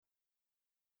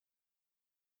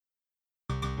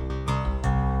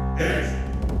East,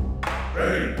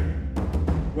 ready,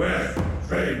 west,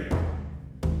 ready.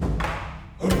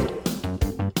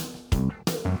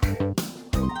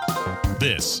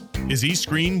 This is East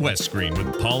Screen, West Screen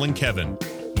with Paul and Kevin,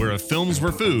 where if films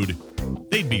were food,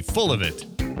 they'd be full of it.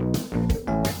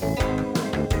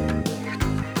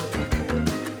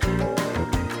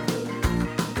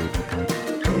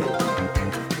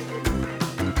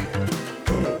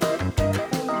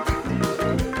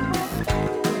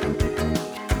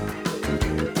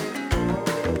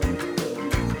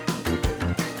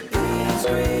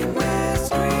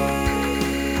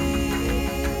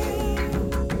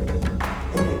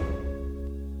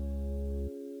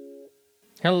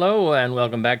 Hello, and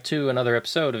welcome back to another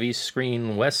episode of East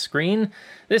Screen, West Screen.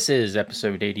 This is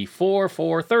episode 84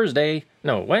 for Tuesday,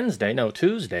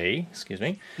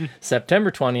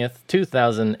 September 20th,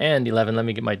 2011. Let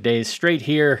me get my days straight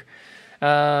here.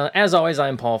 As always,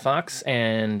 I'm Paul Fox,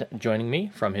 and joining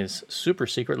me from his super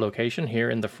secret location here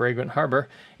in the Fragrant Harbor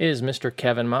is Mr.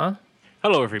 Kevin Ma.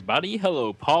 Hello, everybody.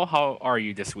 Hello, Paul. How are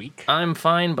you this week? I'm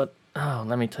fine, but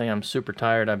let me tell you, I'm super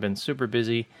tired. I've been super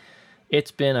busy.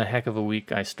 It's been a heck of a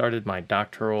week. I started my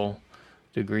doctoral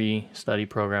degree study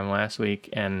program last week,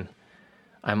 and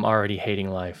I'm already hating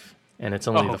life. And it's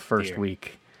only the first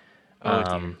week.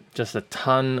 Just a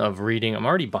ton of reading. I'm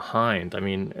already behind. I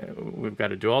mean, we've got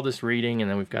to do all this reading,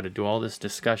 and then we've got to do all this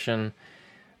discussion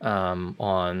on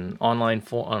an online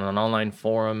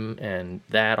forum, and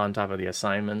that on top of the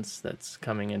assignments that's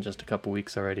coming in just a couple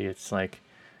weeks already. It's like,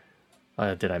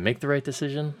 did I make the right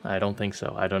decision? I don't think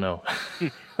so. I don't know.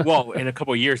 Well, in a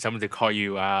couple of years, I'm going to call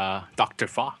you Dr.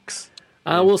 Fox.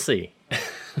 We'll see.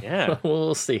 Yeah.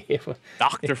 We'll see.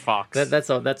 Dr. Fox. That's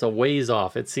a ways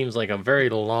off. It seems like a very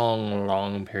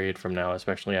long period from now,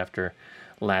 especially after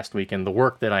last week and the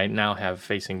work that I now have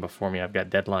facing before me. I've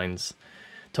got deadlines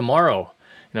tomorrow.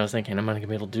 And I was thinking, am I going to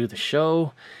be able to do the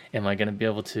show? Am I going to be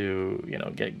able to,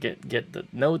 get the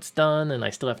notes done? And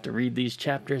I still have to read these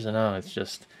chapters. And it's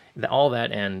just all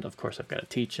that. And of course, I've got to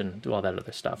teach and do all that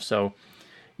other stuff. So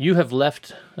you have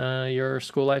left your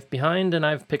school life behind, and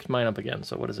I've picked mine up again.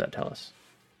 So what does that tell us?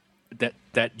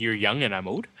 That you're young and I'm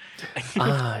old? If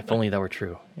only that were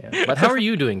true. Yeah. But how are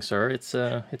you doing, sir? It's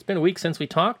been a week since we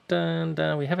talked, and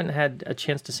we haven't had a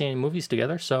chance to see any movies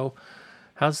together. So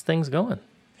how's things going?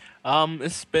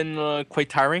 It's been quite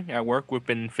tiring at work. We've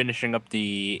been finishing up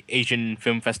the Asian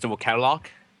Film Festival catalog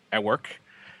at work.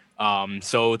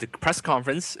 So the press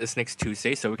conference is next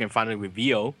Tuesday, so we can finally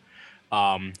reveal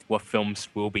what films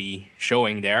we'll be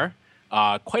showing there.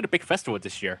 Quite a big festival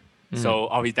this year. So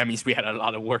obviously that means we had a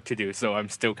lot of work to do. So I'm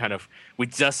still we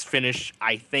just finished,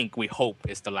 I think, we hope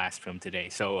is the last film today.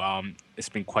 So it's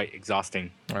been quite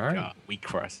exhausting week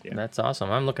for us. Yeah. That's awesome.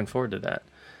 I'm looking forward to that.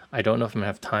 I don't know if I'm going to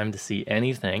have time to see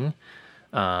anything,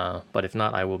 but if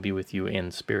not, I will be with you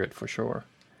in spirit for sure.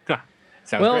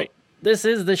 Sounds great. This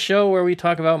is the show where we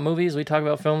talk about movies, we talk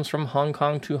about films from Hong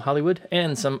Kong to Hollywood,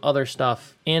 and some other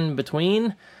stuff in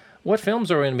between. What films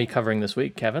are we going to be covering this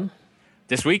week, Kevin?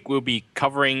 This week, we'll be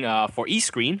covering, for East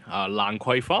Screen, Lan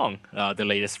Kwai Fong, the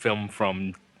latest film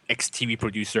from ex-TV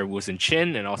producer Wilson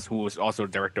Chin, and who was also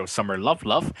the director of Summer Love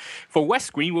Love. For West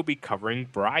Screen, we'll be covering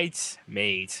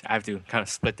Bridesmaids. I have to kind of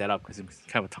split that up because it's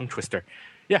kind of a tongue twister.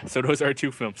 Yeah, so those are our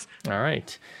two films. All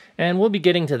right. And we'll be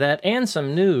getting to that and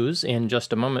some news in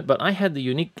just a moment, but I had the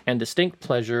unique and distinct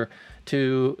pleasure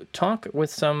to talk with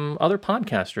some other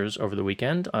podcasters over the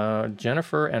weekend,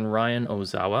 Jennifer and Ryan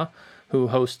Ozawa, who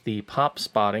host the Pop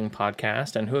Spotting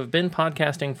podcast and who have been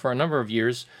podcasting for a number of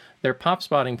years. Their Pop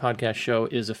Spotting podcast show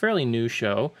is a fairly new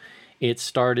show. It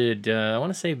started, I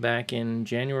want to say, back in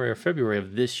January or February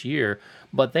of this year,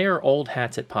 but they are old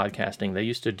hats at podcasting. They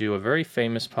used to do a very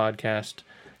famous podcast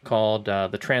called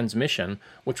The Transmission,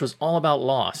 which was all about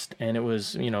Lost, and it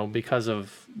was, because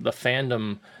of the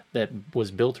fandom that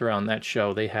was built around that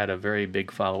show, they had a very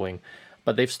big following.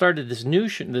 But they've started this new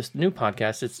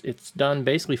podcast. It's done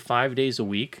basically 5 days a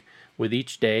week. With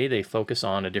each day, they focus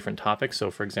on a different topic.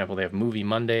 So, for example, they have Movie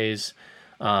Mondays,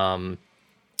 and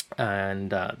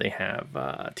they have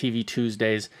TV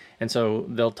Tuesdays. And so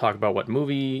they'll talk about what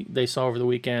movie they saw over the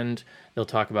weekend. They'll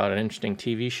talk about an interesting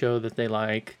TV show that they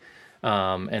like.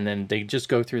 And then they just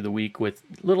go through the week with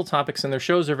little topics. And their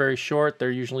shows are very short. They're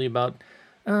usually about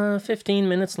 15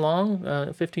 minutes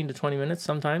long, 15 to 20 minutes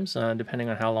sometimes, depending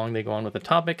on how long they go on with the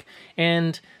topic.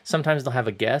 And sometimes they'll have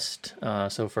a guest.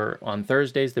 So on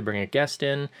Thursdays, they bring a guest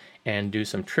in and do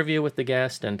some trivia with the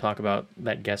guest and talk about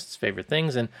that guest's favorite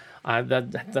things. And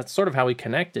that's sort of how we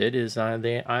connected, is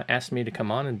they asked me to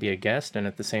come on and be a guest. And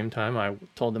at the same time, I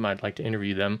told them I'd like to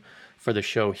interview them for the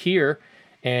show here.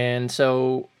 And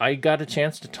so I got a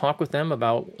chance to talk with them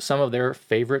about some of their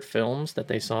favorite films that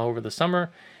they saw over the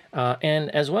summer, and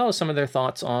as well as some of their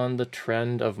thoughts on the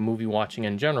trend of movie watching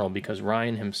in general, because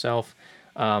Ryan himself,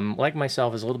 like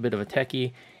myself, is a little bit of a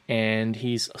techie, and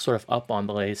he's sort of up on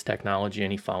the latest technology,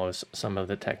 and he follows some of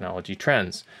the technology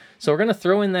trends. So we're going to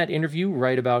throw in that interview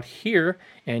right about here,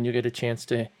 and you'll get a chance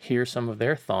to hear some of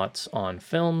their thoughts on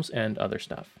films and other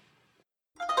stuff.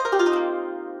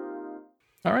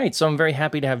 All right, so I'm very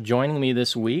happy to have joining me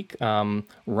this week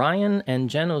Ryan and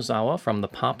Jen Ozawa from the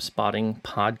Pop Spotting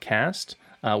podcast.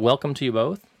 Welcome to you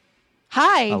both.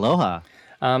 Hi. Aloha.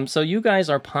 So you guys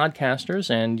are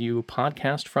podcasters, and you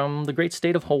podcast from the great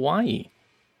state of Hawaii.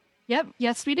 Yep.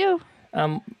 Yes, we do.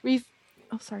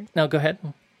 Sorry. No, go ahead.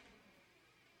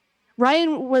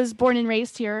 Ryan was born and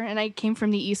raised here, and I came from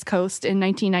the East Coast in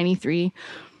 1993.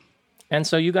 And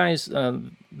so you guys,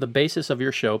 the basis of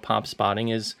your show, Pop Spotting,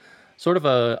 is sort of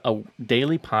a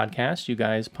daily podcast. You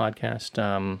guys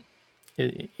podcast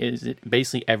is it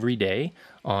basically every day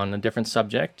on a different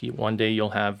subject. One day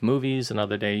you'll have movies,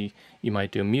 another day you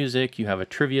might do music, you have a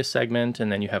trivia segment,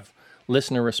 and then you have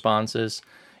listener responses.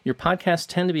 Your podcasts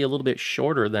tend to be a little bit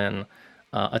shorter than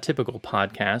a typical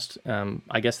podcast.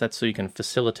 I guess that's so you can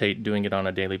facilitate doing it on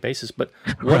a daily basis. But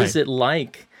what is it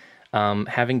like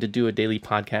having to do a daily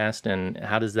podcast, and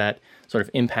how does that sort of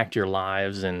impact your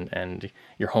lives and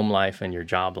your home life and your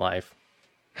job life?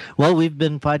 Well, we've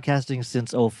been podcasting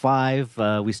since '05.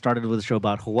 We started with a show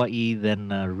about Hawaii, then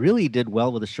really did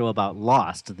well with a show about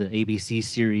Lost, the ABC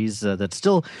series that's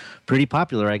still pretty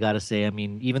popular, I got to say. I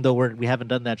mean, even though we haven't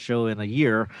done that show in a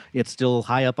year, it's still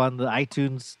high up on the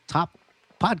iTunes top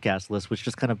podcast list, which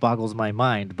just kind of boggles my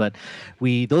mind. But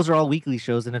those are all weekly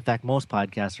shows, and in fact most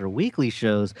podcasts are weekly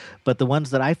shows, but the ones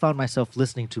that I found myself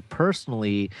listening to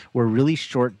personally were really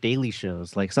short daily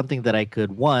shows, like something that I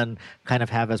could, one, kind of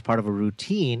have as part of a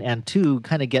routine, and two,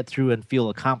 kind of get through and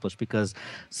feel accomplished, because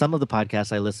some of the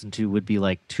podcasts I listened to would be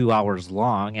like 2 hours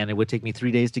long, and it would take me 3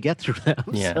 days to get through them.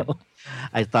 Yeah. So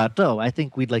I thought, I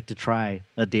think we'd like to try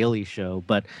a daily show,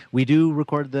 but we do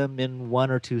record them in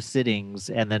 1 or 2 sittings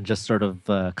and then just sort of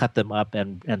cut them up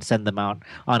and send them out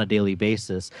on a daily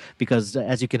basis, because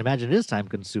as you can imagine, it is time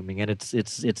consuming, and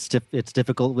it's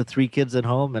difficult with 3 kids at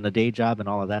home and a day job and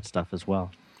all of that stuff as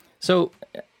well. So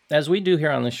as we do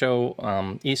here on the show,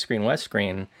 East Screen, West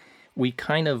Screen, we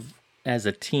kind of, as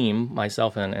a team,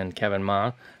 myself and Kevin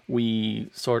Ma, I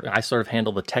sort of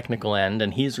handle the technical end,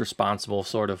 and he's responsible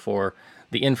sort of for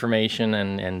the information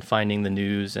and finding the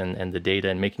news and the data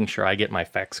and making sure I get my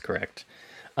facts correct.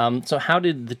 So how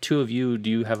did the two of you, do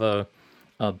you have a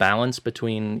balance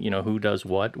between, who does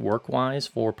what work-wise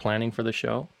for planning for the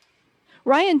show?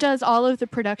 Ryan does all of the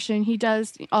production. He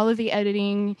does all of the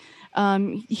editing.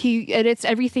 He edits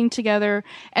everything together,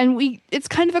 and it's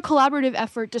kind of a collaborative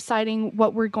effort deciding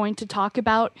what we're going to talk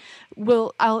about.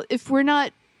 If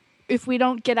we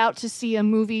don't get out to see a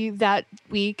movie that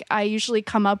week, I usually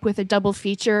come up with a double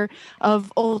feature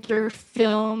of older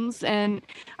films, and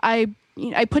I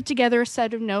put together a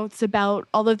set of notes about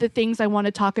all of the things I want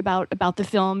to talk about the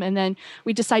film, and then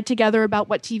we decide together about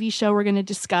what TV show we're going to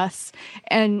discuss.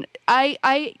 And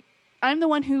I'm the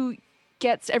one who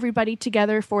gets everybody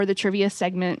together for the trivia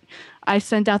segment. I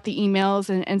send out the emails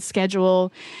and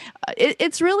schedule.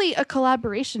 It's really a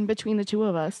collaboration between the two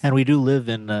of us. And we do live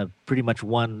in pretty much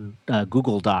one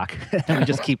Google Doc, and we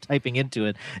just keep typing into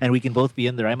it, and we can both be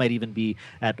in there. I might even be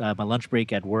at my lunch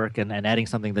break at work and adding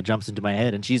something that jumps into my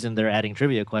head, and she's in there adding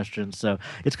trivia questions. So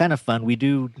it's kind of fun. We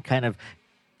do kind of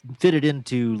fit it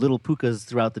into little pukas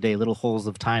throughout the day, little holes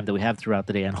of time that we have throughout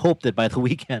the day, and hope that by the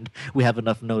weekend we have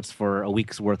enough notes for a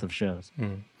week's worth of shows.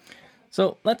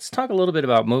 So let's talk a little bit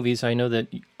about movies. I know that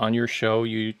on your show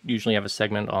you usually have a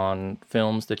segment on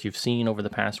films that you've seen over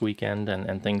the past weekend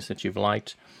and things that you've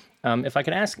liked. If I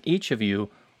could ask each of you,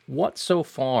 what so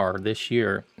far this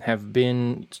year have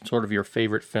been sort of your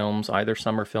favorite films, either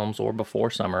summer films or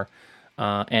before summer,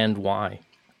 and why?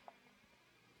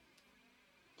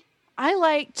 I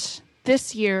liked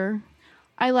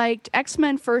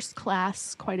X-Men First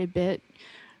Class quite a bit,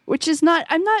 which is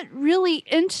I'm not really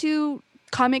into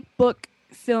comic book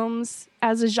films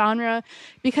as a genre,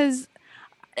 because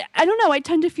I don't know, I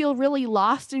tend to feel really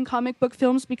lost in comic book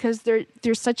films because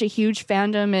there's such a huge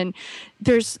fandom, and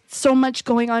there's so much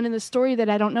going on in the story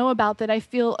that I don't know about, that I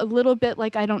feel a little bit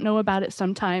like I don't know about it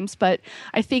sometimes. But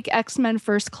I think X-Men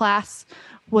First Class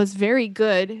was very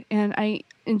good, and I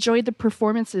enjoyed the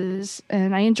performances,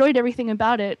 and I enjoyed everything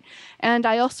about it. And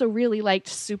I also really liked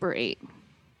Super 8.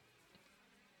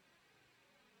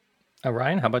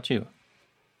 Ryan, how about you?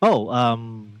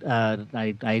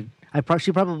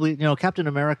 She probably, Captain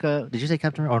America. Did you say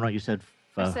Captain? Oh no, you said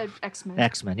I said X-Men.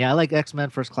 X-Men. Yeah, I like X-Men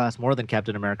First Class more than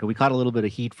Captain America. We caught a little bit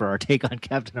of heat for our take on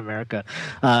Captain America.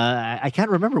 I can't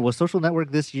remember, was Social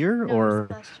Network this year No, it was or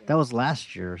last year. that was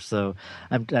last year? So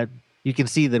you can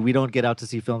see that we don't get out to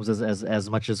see films as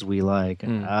much as we like.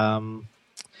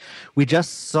 We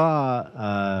just saw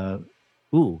a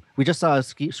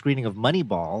screening of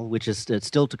Moneyball, which is it's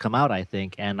still to come out, I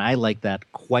think, and I like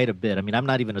that quite a bit. I mean, I'm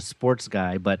not even a sports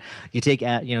guy, but you take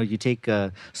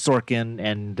Sorkin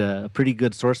and pretty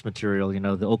good source material,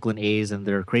 the Oakland A's and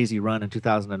their crazy run in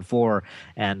 2004,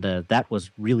 and that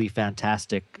was really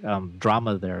fantastic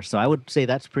drama there. So I would say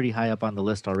that's pretty high up on the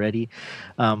list already.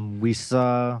 We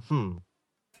saw.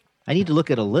 I need to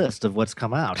look at a list of what's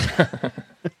come out.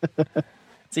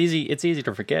 It's easy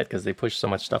to forget because they push so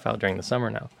much stuff out during the summer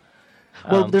now.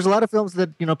 Well, there's a lot of films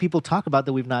that people talk about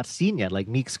that we've not seen yet, like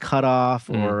Meek's Cutoff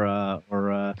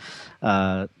or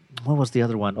what was the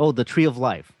other one? Oh, The Tree of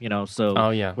Life. So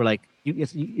we're like,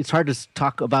 it's hard to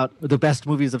talk about the best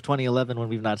movies of 2011 when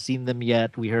we've not seen them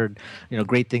yet. We heard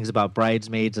great things about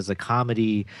Bridesmaids as a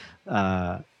comedy.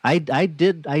 I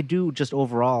do just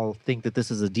overall think that this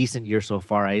is a decent year so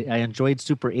far. I enjoyed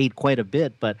Super 8 quite a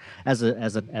bit, but as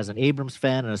an Abrams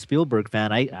fan and a Spielberg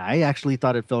fan, I actually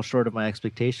thought it fell short of my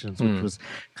expectations, which was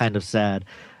kind of sad.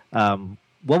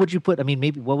 What would you put? I mean,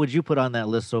 maybe what would you put on that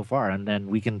list so far, and then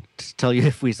we can tell you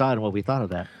if we saw it and what we thought of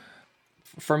that.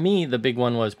 For me, the big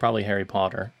one was probably Harry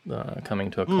Potter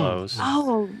coming to a close.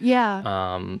 Oh,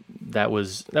 yeah. That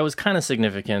was kind of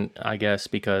significant, I guess,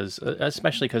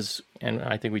 especially because, and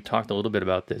I think we talked a little bit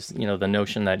about this, the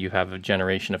notion that you have a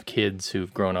generation of kids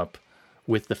who've grown up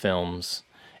with the films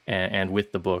and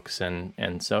with the books,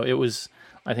 and so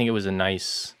I think it was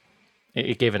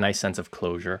it gave a nice sense of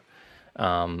closure.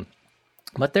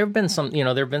 But there have been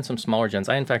some smaller gems.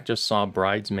 I in fact just saw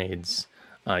Bridesmaids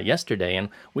yesterday, and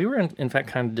we were in fact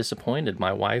kind of disappointed.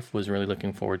 My wife was really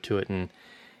looking forward to it, and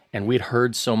we'd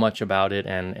heard so much about it,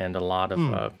 and a lot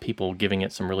of people giving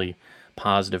it some really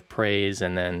positive praise,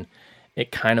 and then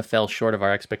it kind of fell short of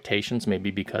our expectations,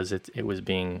 maybe because it was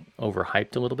being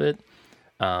overhyped a little bit.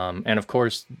 And of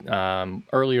course,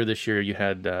 earlier this year you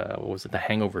had The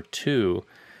Hangover 2,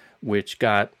 which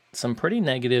got some pretty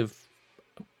negative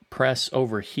press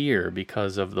over here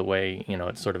because of the way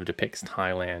it sort of depicts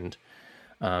Thailand.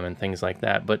 And things like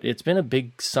that. But it's been a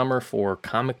big summer for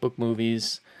comic book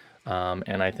movies,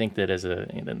 and I think that as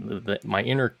my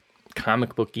inner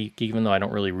comic book geek, even though I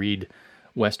don't really read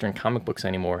Western comic books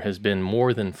anymore, has been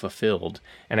more than fulfilled.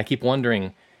 And I keep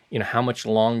wondering, how much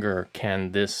longer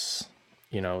can this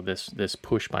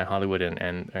push by Hollywood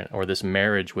and or this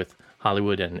marriage with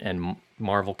Hollywood and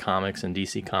Marvel Comics and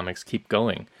DC Comics keep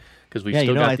going? Because we've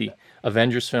still got the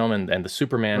Avengers film and the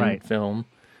Superman film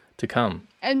to come.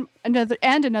 And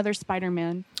another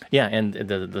Spider-Man. Yeah, and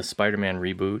the Spider-Man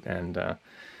reboot, and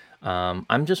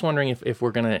I'm just wondering if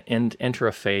we're going to enter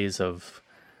a phase of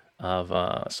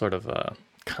sort of a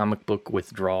comic book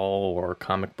withdrawal or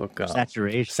comic book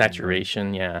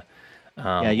saturation, yeah.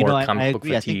 Or comic book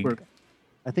fatigue.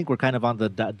 I think we're kind of on the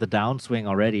downswing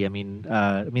already. I mean,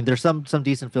 there's some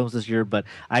decent films this year, but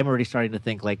I'm already starting to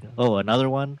think like, oh, another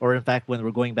one. Or in fact, when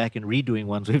we're going back and redoing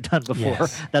ones we've done before,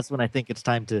 that's when I think it's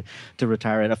time to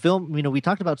retire. And a film, we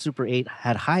talked about Super 8,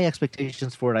 had high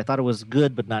expectations for it. I thought it was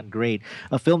good, but not great.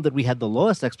 A film that we had the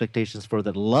lowest expectations for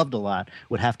that loved a lot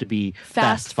would have to be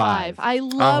Fast Five. I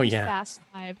loved Fast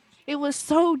Five. It was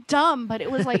so dumb, but it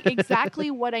was like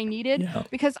exactly what I needed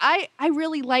because I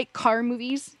really like car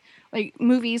movies. Like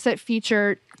movies that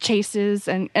feature chases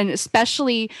and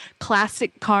especially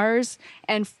classic cars.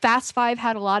 And Fast Five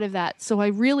had a lot of that. So I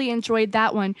really enjoyed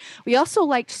that one. We also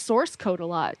liked Source Code a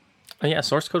lot. Oh, yeah,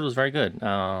 Source Code was very good.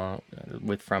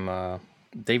 From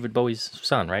David Bowie's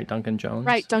son, right? Duncan Jones?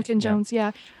 Right, Duncan Jones,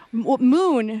 yeah.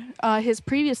 Moon, his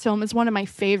previous film, is one of my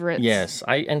favorites. Yes,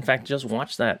 I in fact just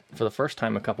watched that for the first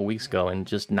time a couple weeks ago and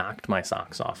just knocked my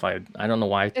socks off. I don't know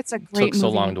why it took so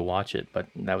long to watch it, but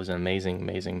that was an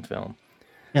amazing film.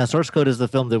 Yeah, Source Code is the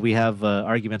film that we have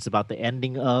arguments about the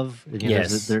ending of.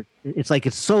 Yes. It's like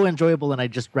it's so enjoyable, and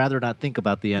I'd just rather not think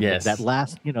about the ending. Yes. That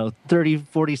last, 30,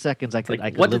 40 seconds, I could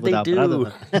what live did without. They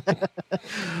do?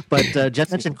 But Jen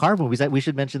mentioned car movies. We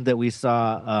should mention that we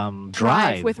saw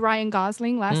Drive with Ryan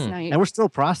Gosling last night. And we're still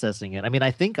processing it. I mean,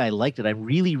 I think I liked it. I'm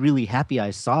really, really happy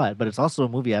I saw it, but it's also a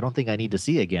movie I don't think I need to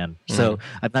see again. So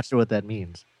I'm not sure what that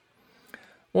means.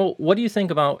 Well, what do you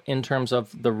think about in terms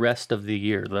of the rest of the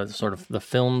year, the sort of the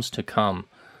films to come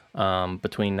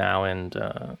between now and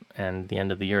the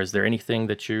end of the year? Is there anything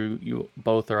that you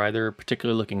both are either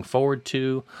particularly looking forward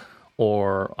to,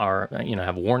 or are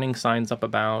have warning signs up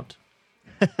about?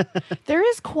 There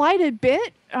is quite a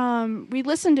bit. We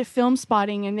listened to Film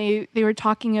Spotting, and they were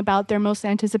talking about their most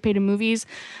anticipated movies.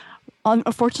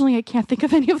 Unfortunately, I can't think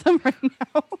of any of them right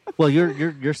now. Well,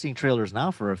 you're seeing trailers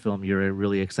now for a film you're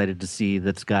really excited to see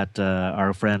that's got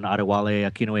our friend Adewale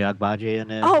Akinnuoye-Agbaje in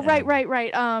it. Oh,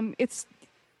 right. It's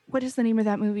what is the name of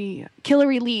that movie?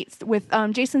 Killer Elite with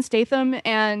Jason Statham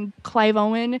and Clive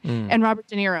Owen and Robert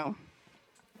De Niro.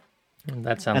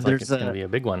 That sounds like it's going to be a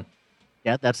big one.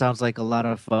 Yeah, that sounds like a lot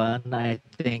of fun. I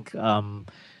think.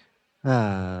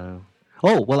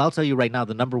 Well, I'll tell you right now,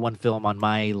 the number one film on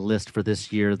my list for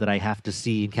this year that I have to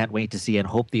see and can't wait to see and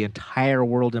hope the entire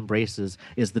world embraces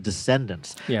is The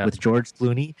Descendants with George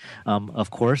Clooney. Of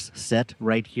course, set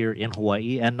right here in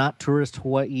Hawaii, and not tourist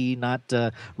Hawaii, not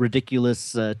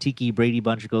ridiculous Tiki Brady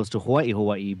Bunch goes to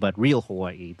Hawaii, but real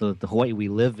Hawaii, the Hawaii we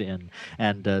live in.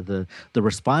 And the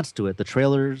response to it, the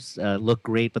trailers look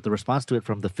great, but the response to it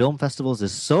from the film festivals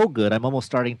is so good, I'm almost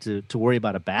starting to worry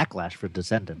about a backlash for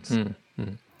Descendants.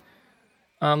 Mm-hmm.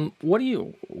 What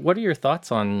are your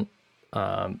thoughts on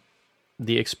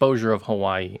the exposure of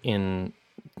Hawaii in,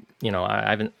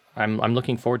 I'm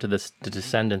looking forward to this, The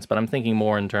Descendants, but I'm thinking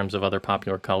more in terms of other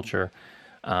popular culture,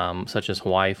 such as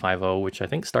Hawaii Five-0, which I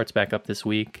think starts back up this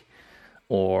week,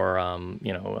 or,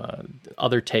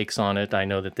 other takes on it. I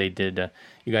know that they did,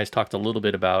 you guys talked a little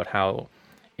bit about how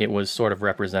it was sort of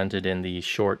represented in the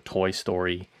short Toy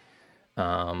Story,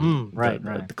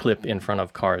 the clip in front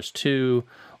of Cars 2,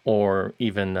 or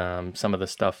even some of the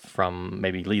stuff from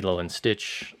maybe Lilo and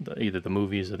Stitch, either the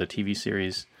movies or the TV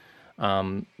series.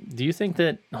 Do you think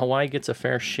that Hawaii gets a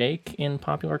fair shake in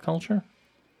popular culture?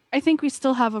 I think we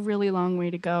still have a really long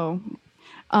way to go.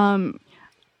 I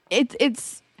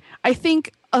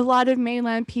think a lot of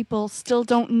mainland people still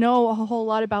don't know a whole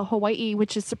lot about Hawaii,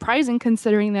 which is surprising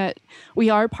considering that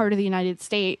we are part of the United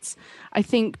States. I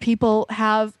think people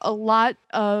have a lot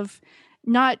of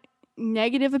not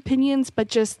negative opinions, but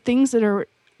just things that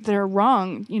are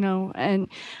wrong, and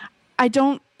I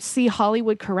don't see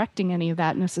Hollywood correcting any of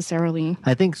that necessarily.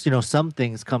 I think, some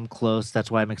things come close.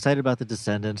 That's why I'm excited about The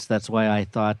Descendants. That's why I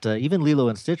thought even Lilo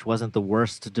and Stitch wasn't the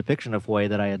worst depiction of Hawaii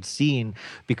that I had seen,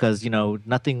 because,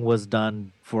 nothing was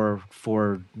done for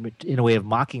in a way of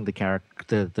mocking the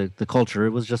character, the culture.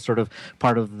 It was just sort of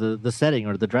part of the setting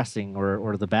or the dressing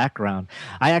or the background.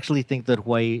 I actually think that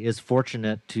Hawaii is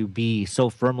fortunate to be so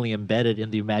firmly embedded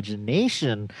in the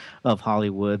imagination of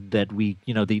Hollywood that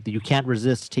you can't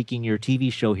resist taking your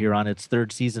TV show here on its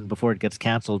third season before it gets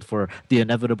canceled for the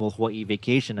inevitable Hawaii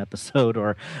Vacation episode,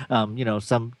 or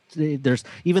there's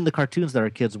even the cartoons that our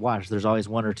kids watch. There's always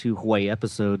one or two Hawaii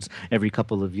episodes every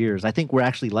couple of years. I think we're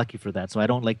actually lucky for that. So I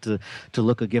don't like to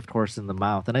look a gift horse in the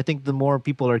mouth. And I think the more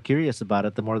people are curious about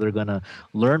it, the more they're going to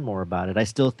learn more about it. I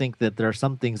still think that there are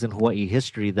some things in Hawaii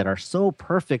history that are so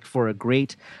perfect for a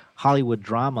great Hollywood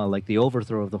drama, like the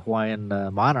overthrow of the Hawaiian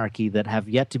monarchy, that have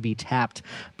yet to be tapped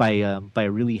by a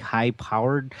really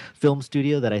high-powered film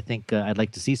studio that I think I'd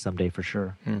like to see someday for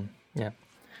sure. Yeah.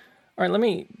 All right, let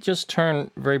me just turn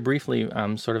very briefly,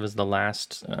 sort of as the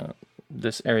last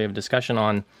this area of discussion,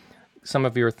 on some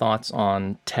of your thoughts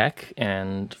on tech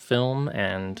and film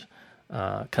and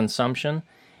consumption.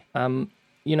 A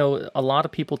lot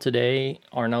of people today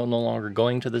are no longer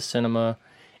going to the cinema,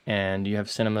 and you have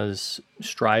cinemas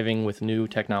striving with new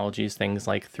technologies, things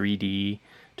like 3D,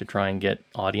 to try and get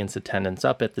audience attendance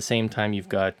up. At the same time, you've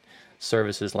got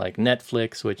services like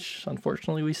Netflix, which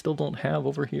unfortunately we still don't have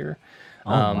over here.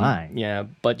 Oh my. Yeah,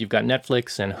 but you've got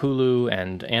Netflix and Hulu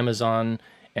and Amazon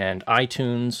and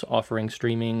iTunes offering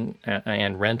streaming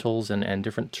and rentals and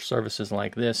different services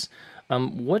like this.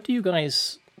 What do you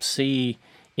guys see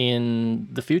in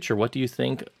the future? What do you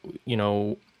think,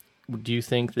 do you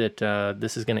think that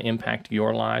this is going to impact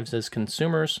your lives as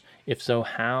consumers? If so,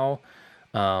 how?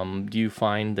 Do you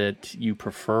find that you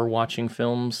prefer watching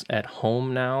films at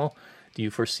home now? Do you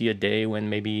foresee a day when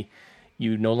maybe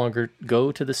you no longer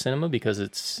go to the cinema because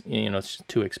it's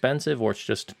too expensive, or it's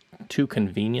just too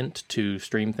convenient to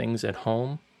stream things at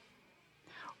home?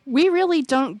 We really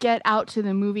don't get out to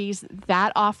the movies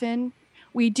that often.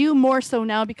 We do more so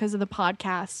now because of the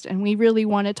podcast, and we really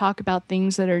want to talk about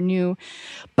things that are new.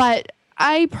 But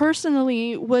I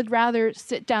personally would rather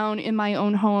sit down in my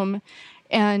own home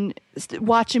and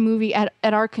watch a movie at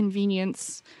our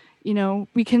convenience.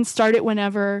 We can start it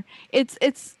whenever. It's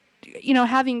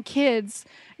having kids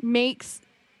makes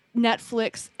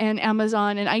Netflix and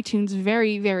Amazon and iTunes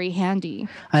very, very handy.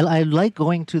 I like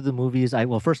going to the movies.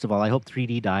 Well, first of all, I hope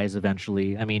 3D dies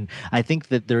eventually. I mean, I think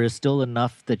that there is still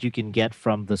enough that you can get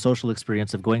from the social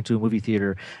experience of going to a movie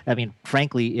theater. I mean,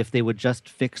 frankly, if they would just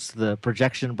fix the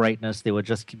projection brightness, they would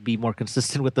just be more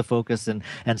consistent with the focus and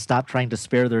stop trying to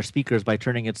spare their speakers by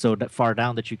turning it so far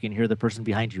down that you can hear the person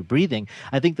behind you breathing.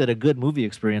 I think that a good movie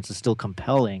experience is still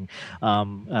compelling.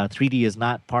 3D is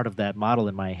not part of that model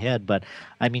in my head, but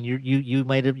I mean,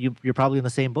 you're probably in the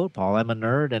same boat, Paul. I'm a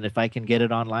nerd, and if I can get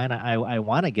it online, I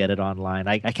want to get it online.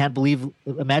 I can't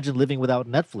imagine living without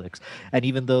Netflix. And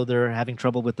even though they're having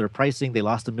trouble with their pricing, they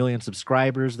lost 1 million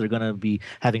subscribers. They're going to be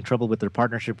having trouble with their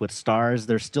partnership with Starz.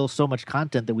 There's still so much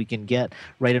content that we can get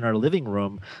right in our living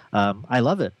room. I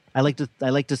love it. I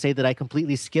like to say that I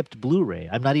completely skipped Blu-ray.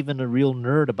 I'm not even a real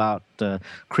nerd about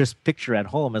crisp picture at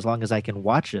home as long as I can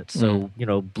watch it. So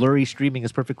blurry streaming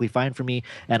is perfectly fine for me,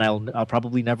 and I'll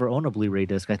probably never own a Blu-ray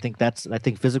disc. I think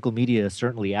physical media is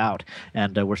certainly out,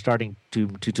 and we're starting to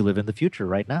live in the future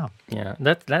right now. Yeah,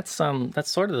 that's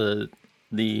sort of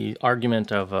the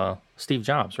argument of Steve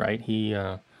Jobs, right? He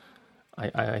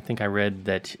I think I read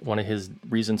that one of his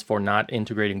reasons for not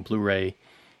integrating Blu-ray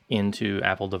into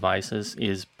Apple devices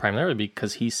is primarily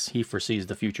because he foresees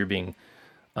the future being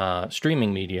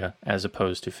streaming media as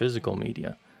opposed to physical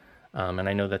media. And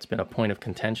I know that's been a point of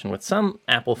contention with some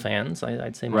Apple fans,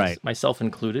 I'd say myself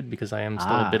included, because I am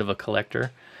still a bit of a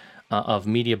collector of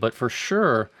media. But for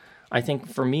sure, I think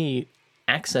for me,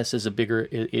 access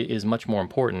is much more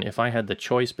important. If I had the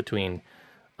choice between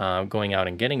going out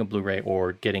and getting a Blu-ray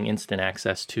or getting instant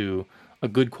access to a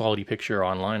good quality picture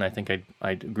online, I think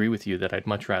I'd agree with you that I'd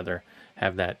much rather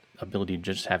have that ability to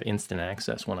just have instant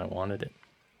access when I wanted it.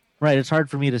 Right. It's hard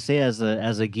for me to say as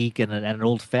a geek and an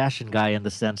old-fashioned guy in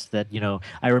the sense that,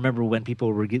 I remember when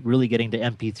people were really getting to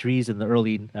MP3s in the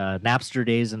early Napster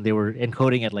days, and they were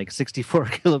encoding at like 64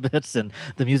 kilobits, and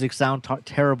the music sound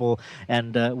terrible.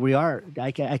 And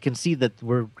I can see that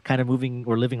we're kind of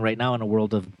living right now in a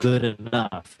world of good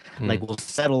enough. Like we'll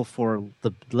settle for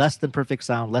the less than perfect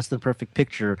sound, less than perfect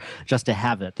picture just to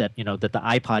have it. That, that the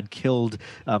iPod killed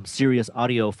serious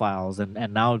audio files,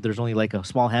 and now there's only like a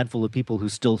small handful of people who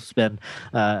still spend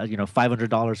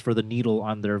 $500 for the needle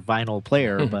on their vinyl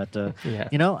player. But yeah.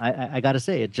 I gotta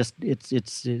say, it's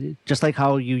just like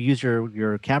how you use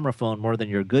your camera phone more than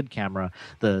your good camera.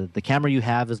 The camera you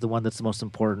have is the one that's the most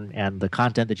important, and the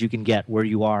content that you can get where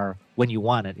you are when you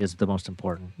want it is the most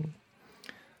important.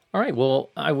 All right. Well,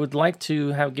 I would like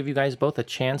to give you guys both a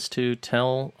chance to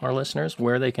tell our listeners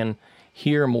where they can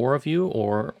hear more of you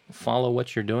or follow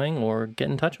what you're doing or get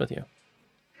in touch with you.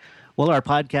 Well, our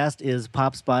podcast is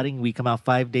Pop Spotting. We come out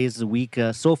 5 days a week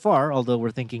so far, although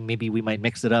we're thinking maybe we might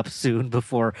mix it up soon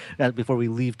before we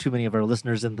leave too many of our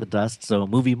listeners in the dust. So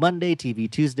Movie Monday,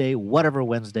 TV Tuesday, Whatever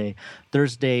Wednesday,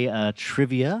 Thursday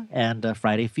trivia, and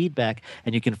Friday feedback.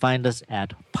 And you can find us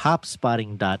at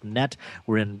popspotting.net.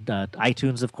 We're in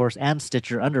iTunes, of course, and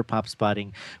Stitcher under Pop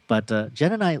Spotting. But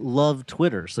Jen and I love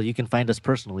Twitter, so you can find us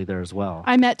personally there as well.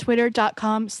 I'm at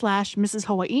twitter.com/Mrs.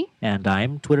 Hawaii. And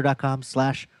I'm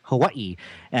twitter.com/Hawaii.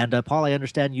 And Paul, I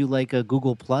understand you like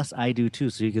Google Plus. I do too,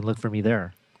 so you can look for me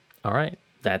there. All right.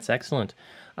 That's excellent.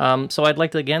 So I'd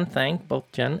like to again thank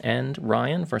both Jen and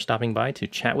Ryan for stopping by to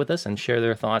chat with us and share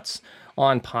their thoughts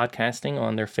on podcasting,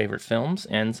 on their favorite films,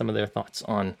 and some of their thoughts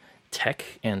on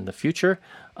tech and the future.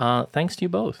 Thanks to you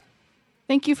both.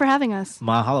 Thank you for having us.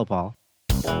 Mahalo, Paul.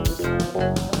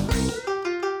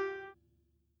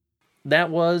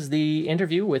 That was the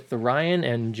interview with Ryan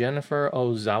and Jennifer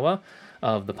Ozawa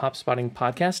of the Pop Spotting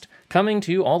podcast, coming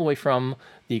to you all the way from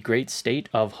the great state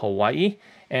of Hawaii.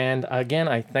 And again,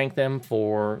 I thank them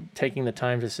for taking the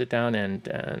time to sit down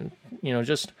and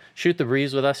just shoot the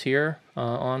breeze with us here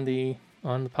on the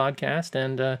podcast.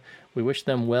 And we wish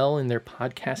them well in their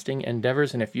podcasting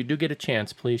endeavors. And if you do get a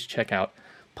chance, please check out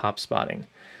Pop Spotting.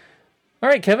 All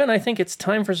right, Kevin, I think it's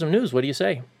time for some news. What do you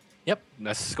say? Yep,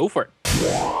 let's go for it.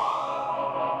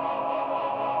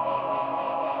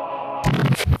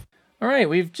 All right,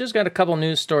 we've just got a couple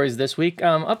news stories this week.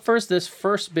 Up first, this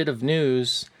first bit of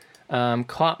news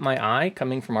caught my eye,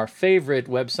 coming from our favorite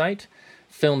website,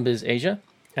 FilmBiz Asia.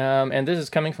 And this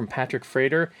is coming from Patrick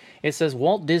Frater. It says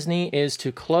Walt Disney is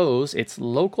to close its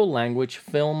local language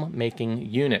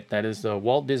filmmaking unit. That is the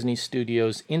Walt Disney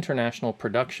Studios International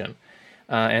Production.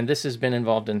 And this has been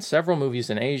involved in several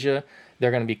movies in Asia. They're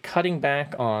going to be cutting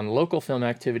back on local film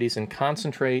activities and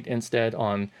concentrate instead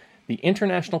on the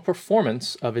international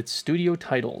performance of its studio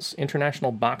titles.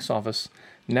 International box office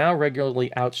now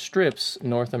regularly outstrips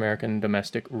North American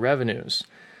domestic revenues.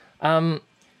 The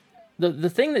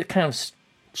thing that kind of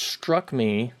struck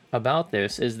me about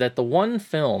this is that the one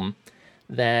film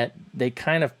that they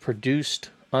kind of produced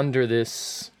under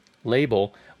this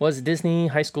label was Disney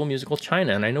High School Musical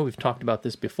China. And I know we've talked about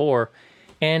this before,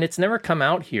 and it's never come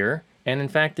out here. And in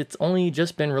fact, it's only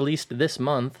just been released this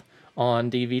month on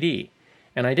DVD.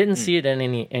 And I didn't see it in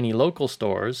any local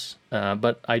stores,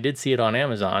 but I did see it on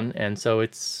Amazon, and so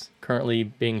it's currently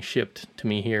being shipped to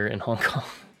me here in Hong Kong.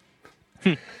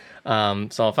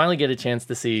 So I'll finally get a chance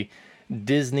to see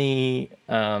Disney,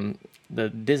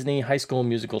 the Disney High School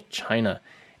Musical China.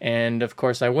 And of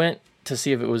course, I went to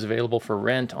see if it was available for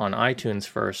rent on iTunes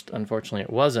first. Unfortunately, it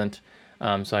wasn't.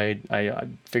 So I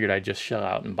figured I'd just shell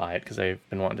out and buy it because I've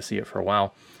been wanting to see it for a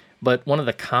while. But one of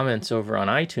the comments over on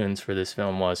iTunes for this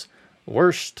film was,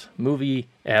 "Worst movie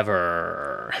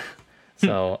ever."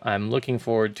 So I'm looking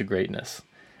forward to greatness.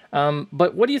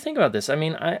 But what do you think about this? I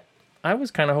mean, I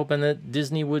was kind of hoping that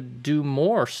Disney would do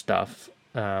more stuff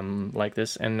like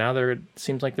this, and now it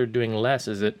seems like they're doing less.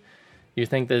 Is it, you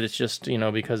think that it's just,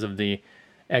 because of the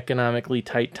economically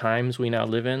tight times we now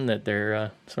live in, that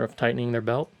they're sort of tightening their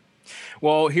belt?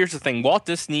 Well, here's the thing. Walt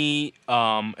Disney,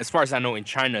 as far as I know, in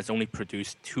China, has only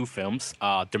produced 2 films.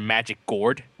 The Magic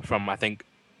Gourd from, I think,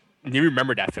 do you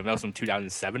remember that film? That was from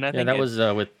 2007, I think. Yeah, that was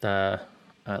with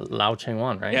Lau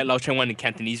Cheng-wan, right? Yeah, Lau Cheng-wan in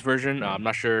Cantonese version. I'm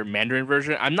not sure Mandarin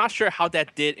version. I'm not sure how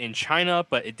that did in China,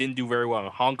 but it didn't do very well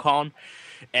in Hong Kong.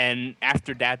 And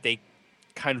after that, they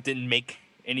kind of didn't make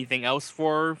anything else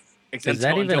for. Is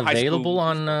that even available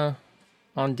on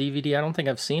DVD? I don't think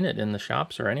I've seen it in the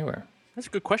shops or anywhere. That's a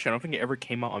good question. I don't think it ever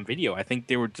came out on video. I think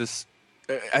they were just.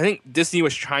 I think Disney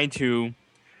was trying to.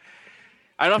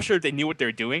 I'm not sure if they knew what they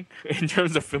were doing in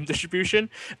terms of film distribution.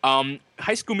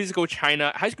 High School Musical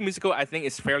China. High School Musical, I think,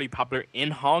 is fairly popular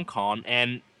in Hong Kong.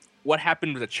 And what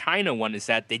happened with the China one is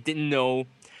that they didn't know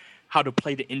how to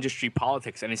play the industry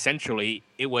politics, and essentially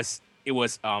it was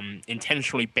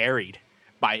intentionally buried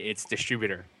by its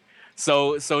distributor.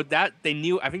 So that they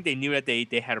knew. I think they knew that they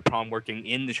had a problem working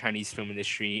in the Chinese film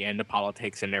industry and the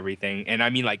politics and everything. And I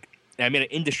mean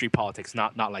industry politics,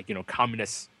 not like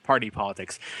Communist Party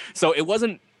politics. So it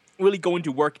wasn't really going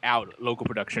to work out local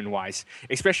production wise,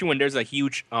 especially when there's a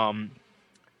huge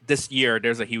this year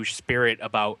there's a huge spirit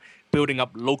about building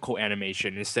up local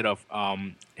animation instead of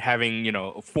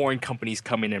having foreign companies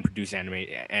come in and produce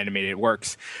animated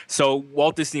works. So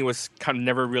Walt Disney was kind of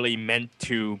never really meant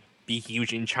to be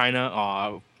huge in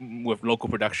China with local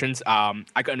productions. I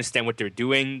can understand what they're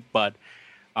doing, but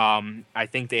I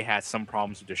think they had some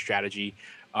problems with their strategy.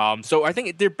 So I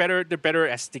think they're better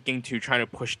at sticking to trying to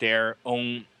push their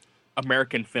own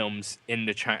American films in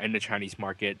the Chinese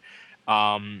market,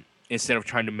 instead of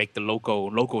trying to make the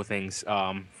local things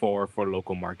for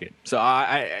local market. So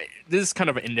this is kind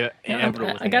of an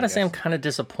inevitable. I gotta say, I'm kind of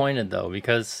disappointed though,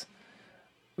 because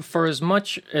for as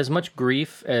much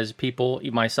grief as people,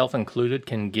 myself included,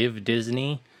 can give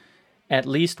Disney, at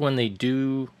least when they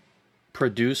do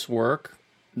produce work,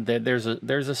 there's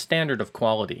a standard of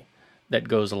quality that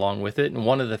goes along with it. And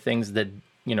one of the things that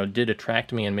did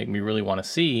attract me and make me really want to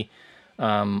see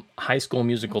High School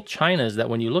Musical China is that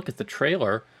when you look at the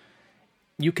trailer,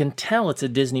 you can tell it's a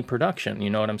Disney production.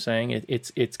 You know what I'm saying?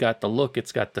 It's got the look,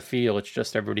 it's got the feel. It's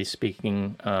just everybody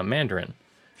speaking Mandarin.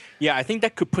 Yeah, I think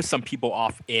that could put some people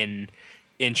off in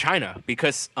China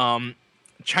because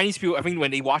Chinese people, I think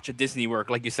when they watch a Disney work,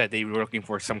 like you said, they were looking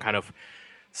for some kind of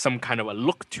a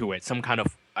look to it, some kind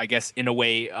of, I guess, in a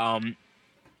way,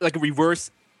 like a reverse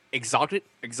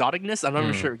exoticness. I'm not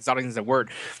even sure exotic is a word.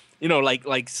 They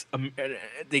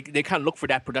kind of look for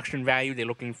that production value. They're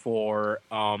looking for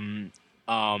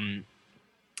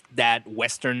that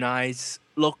westernized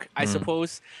look, I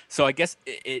suppose. So I guess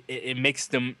it makes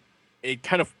them, it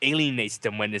kind of alienates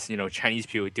them when this Chinese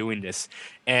people are doing this.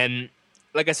 And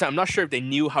like I said, I'm not sure if they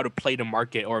knew how to play the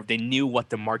market or if they knew what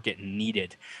the market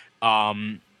needed.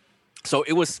 So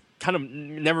it was kind of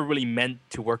never really meant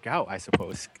to work out, I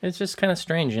suppose. It's just kind of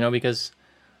strange, because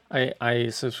I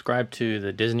subscribe to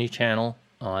the Disney Channel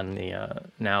on the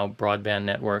now broadband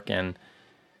network, and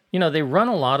they run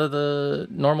a lot of the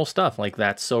normal stuff like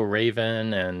That's So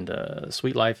Raven and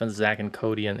Sweet Life and Zack and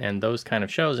Cody and those kind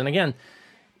of shows. And again,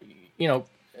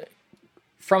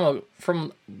 from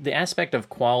the aspect of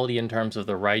quality in terms of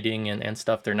the writing and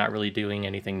stuff, they're not really doing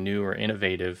anything new or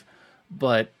innovative,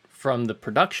 but from the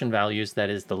production values,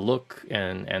 that is the look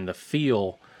and the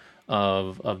feel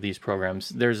of these programs,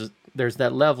 there's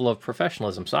that level of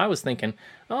professionalism. So I was thinking,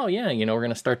 oh yeah, we're going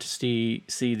to start to see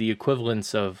the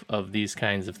equivalents of these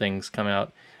kinds of things come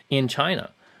out in China,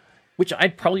 which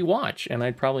I'd probably watch and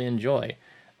I'd probably enjoy.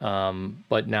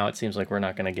 But now it seems like we're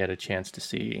not going to get a chance to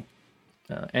see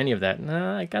any of that.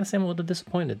 I gotta say, I'm a little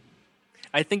disappointed.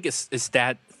 I think it's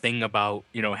that thing about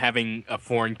having a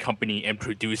foreign company and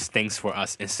produce things for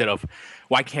us instead of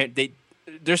why can't they?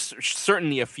 There's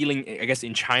certainly a feeling, I guess,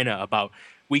 in China about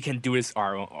we can do this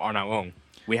on our own.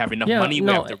 We have enough money.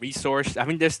 We have the resource. I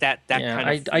mean, there's that kind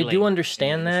of I do feeling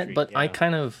understand in the that, industry. but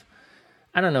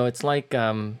I don't know. It's like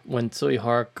when Tsui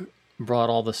Hark brought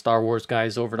all the Star Wars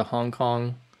guys over to Hong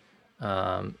Kong,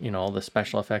 all the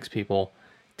special effects people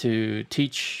to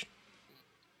teach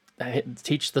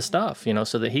the stuff,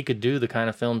 so that he could do the kind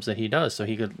of films that he does, so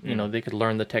he could, they could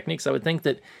learn the techniques. I would think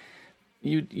that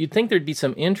you'd think there'd be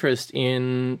some interest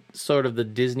in sort of the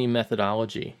Disney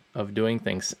methodology of doing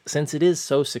things, since it is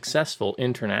so successful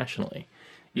internationally.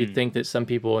 You'd think that some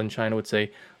people in China would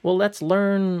say, well, let's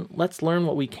learn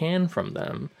what we can from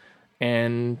them,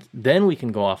 and then we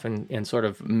can go off and sort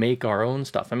of make our own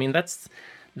stuff. I mean, that's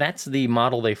the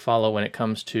model they follow when it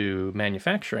comes to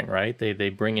manufacturing, right? They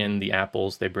bring in the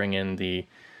Apples, they bring in the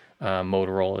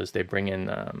Motorola's, they bring in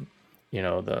the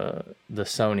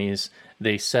Sonys.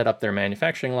 They set up their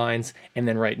manufacturing lines, and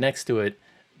then right next to it,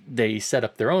 they set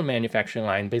up their own manufacturing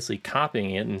line, basically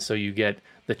copying it. And so you get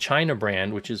the China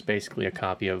brand, which is basically a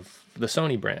copy of the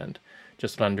Sony brand,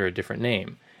 just under a different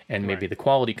name, and maybe the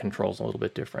quality control's a little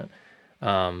bit different.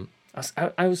 I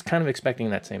was kind of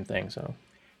expecting that same thing. So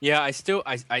yeah, I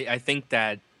think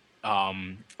that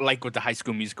like with the High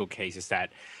School Musical case, is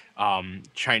that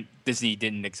Disney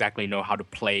didn't exactly know how to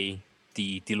play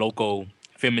the local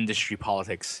film industry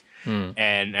politics,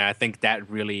 and I think that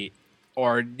really,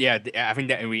 I think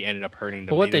that really ended up hurting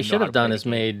them. But what they should have done is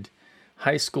made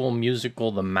High School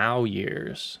Musical the Mao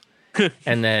years,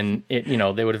 and then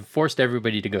they would have forced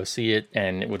everybody to go see it,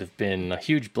 and it would have been a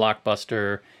huge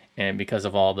blockbuster, and because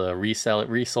of all the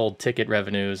resold ticket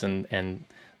revenues and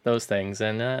those things,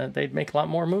 and they'd make a lot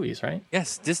more movies, right?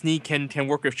 Yes, Disney can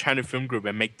work with China Film Group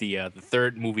and make the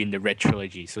third movie in the Red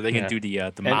Trilogy, so they can do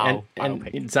the Mao and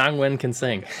biopic. Zhang Wen can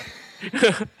sing.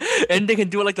 And they can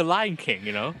do it like the Lion King,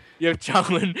 You have Zhang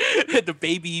Wen, the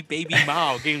baby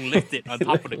Mao getting lifted on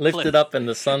top of the cliff. Lifted up, and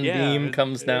the sunbeam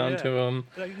comes down to him.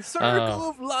 Like the circle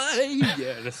of life.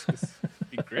 Yeah, that's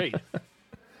be great.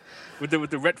 With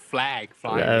the red flag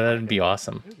flying. Yeah, that'd be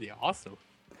awesome. That'd be awesome.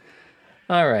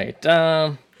 All right.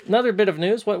 Another bit of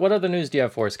news. What other news do you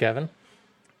have for us, Kevin?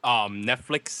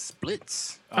 Netflix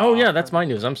splits. Yeah, that's my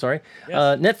news. I'm sorry.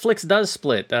 Yes. Netflix does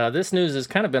split. This news has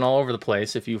kind of been all over the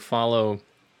place. If you follow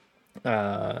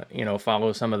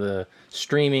some of the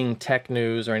streaming tech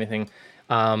news or anything,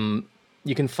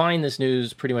 you can find this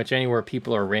news pretty much anywhere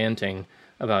people are ranting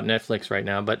about Netflix right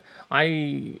now. But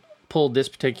I pulled this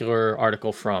particular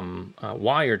article from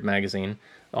Wired magazine,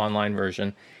 the online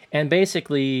version, and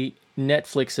basically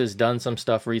Netflix has done some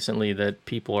stuff recently that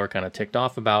people are kind of ticked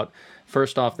off about.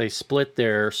 First off, they split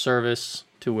their service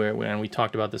to where, and we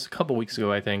talked about this a couple weeks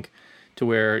ago, I think, to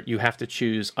where you have to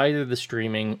choose either the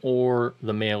streaming or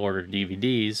the mail order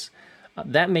DVDs.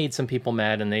 That made some people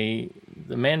mad, and the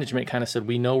management kind of said,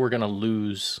 we know we're going to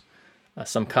lose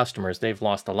some customers. They've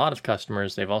lost a lot of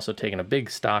customers. They've also taken a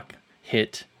big stock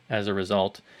hit as a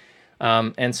result.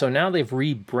 And so now they've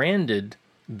rebranded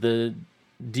the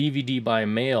DVD by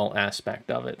mail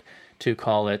aspect of it to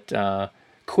call it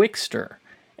Quickster.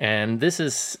 And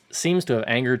this seems to have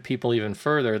angered people even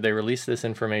further. They released this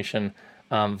information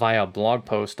via a blog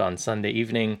post on Sunday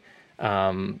evening.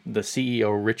 The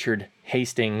CEO, Richard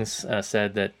Hastings,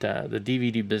 said that the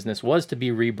DVD business was to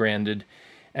be rebranded,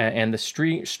 and the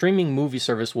streaming movie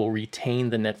service will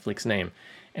retain the Netflix name.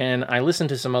 And I listened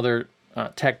to some other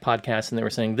tech podcasts, and they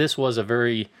were saying this was a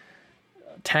very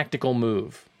tactical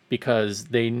move, because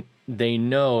they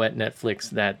know at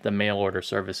Netflix that the mail order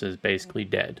service is basically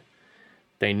dead.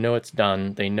 They know it's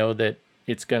done. They know that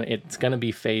it's gonna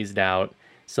be phased out.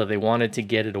 So they wanted to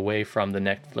get it away from the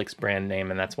Netflix brand name,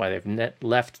 and that's why they've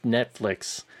left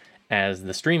Netflix as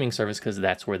the streaming service, because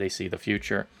that's where they see the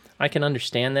future. I can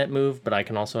understand that move, but I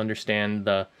can also understand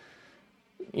the,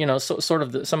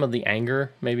 some of the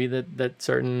anger maybe that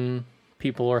certain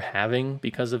people are having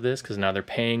because of this, because now they're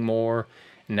paying more.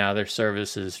 Now their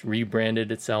service has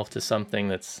rebranded itself to something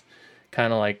that's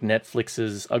kind of like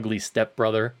Netflix's ugly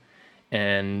stepbrother,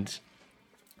 and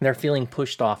they're feeling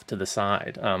pushed off to the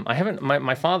side.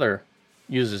 My stepfather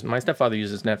uses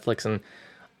Netflix, and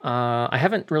I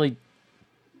haven't really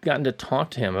gotten to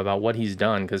talk to him about what he's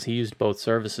done, because he used both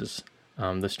services,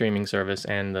 the streaming service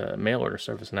and the mail order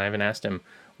service, and I haven't asked him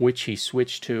which he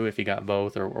switched to, if he got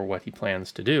both, or what he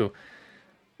plans to do.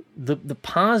 The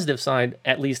positive side,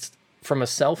 at least from a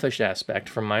selfish aspect,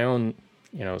 from my own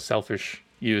selfish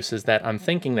use, is that I'm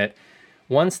thinking that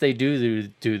once they do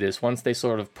this, once they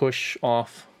sort of push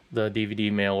off the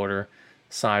DVD mail order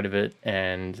side of it,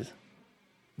 and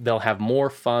they'll have more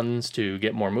funds to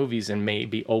get more movies and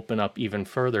maybe open up even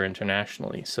further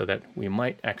internationally, so that we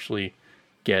might actually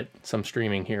get some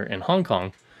streaming here in Hong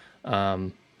Kong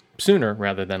sooner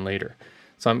rather than later.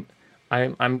 So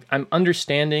I'm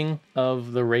understanding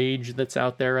of the rage that's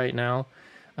out there right now,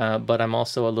 but I'm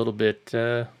also a little bit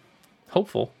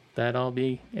hopeful that I'll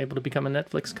be able to become a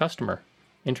Netflix customer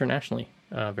internationally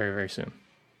very, very soon.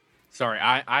 Sorry,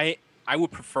 I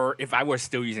would prefer, if I were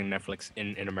still using Netflix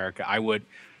in America, I would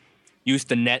use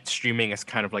the net streaming as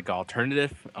kind of like an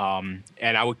alternative, and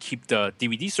I would keep the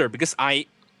DVD service because I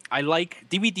like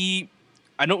DVD.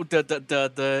 I know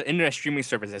the internet streaming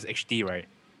service has HD, right?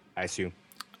 I assume.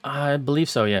 I believe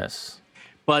so, yes.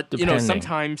 But Depending.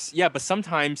 sometimes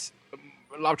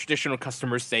a lot of traditional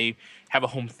customers, they have a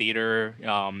home theater,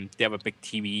 they have a big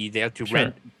TV, they have to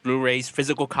rent Blu-rays,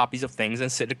 physical copies of things,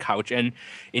 and sit on the couch and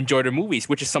enjoy their movies,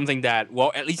 which is something that,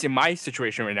 well, at least in my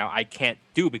situation right now, I can't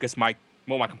do because my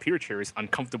computer chair is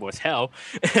uncomfortable as hell,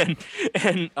 and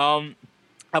I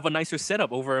have a nicer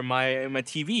setup over my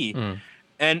TV.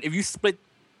 And if you split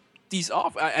these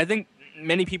off, I think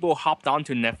many people hopped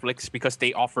onto Netflix because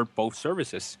they offered both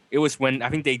services. It was when I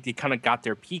think they kind of got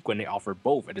their peak when they offered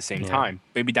both at the same time.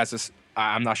 Maybe that's just,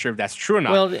 I'm not sure if that's true or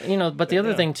not. Well, but the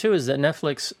other thing too is that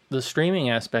Netflix, the streaming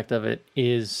aspect of it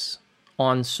is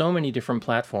on so many different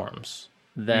platforms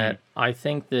that I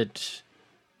think that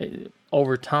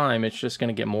over time it's just going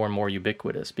to get more and more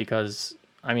ubiquitous, because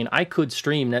I mean, I could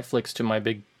stream Netflix to my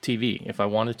big TV if I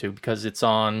wanted to, because it's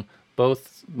on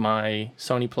both my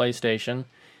Sony PlayStation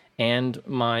and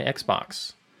my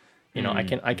Xbox.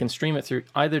 I can stream it through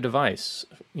either device,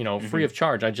 free of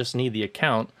charge. I just need the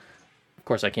account. Of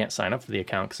course, I can't sign up for the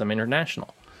account because I'm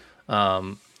international.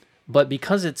 But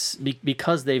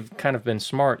because they've kind of been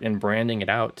smart in branding it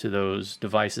out to those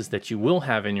devices that you will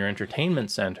have in your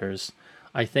entertainment centers,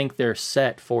 I think they're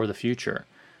set for the future.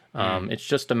 It's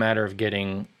just a matter of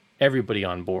getting everybody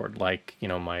on board, like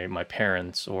my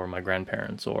parents or my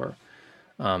grandparents or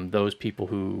those people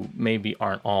who maybe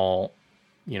aren't all,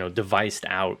 deviced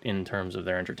out in terms of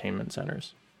their entertainment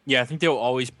centers. Yeah, I think there will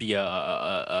always be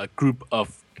a group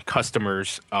of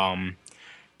customers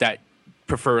that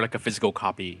prefer like a physical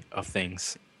copy of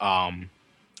things. I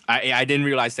didn't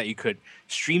realize that you could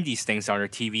stream these things on your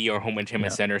TV or home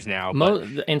entertainment centers now.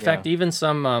 In fact, even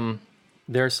some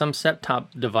there are some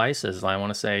set-top devices. I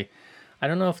want to say, I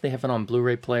don't know if they have it on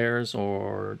Blu-ray players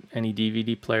or any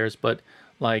DVD players, but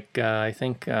like I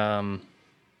think some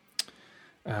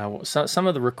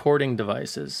of the recording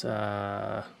devices,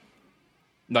 like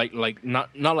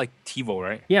not like TiVo,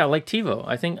 right? Yeah, like TiVo.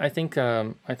 I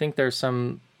think there's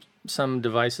some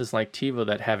devices like TiVo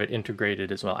that have it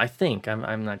integrated as well. I think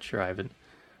I'm not sure. I haven't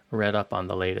read up on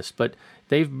the latest, but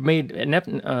they've made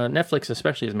Netflix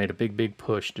especially has made a big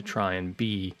push to try and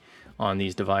be on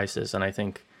these devices, and I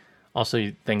think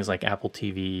also things like Apple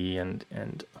TV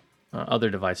and other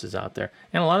devices out there.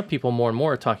 And a lot of people more and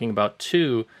more are talking about,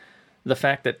 too, the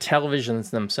fact that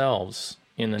televisions themselves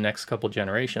in the next couple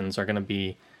generations are going to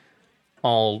be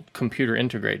all computer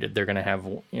integrated. They're going to have,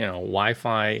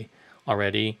 Wi-Fi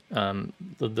already.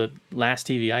 The last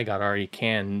TV I got already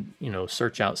can,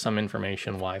 search out some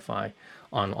information Wi-Fi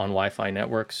on Wi-Fi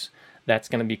networks. That's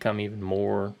going to become even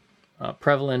more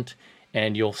prevalent,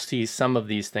 and you'll see some of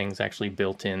these things actually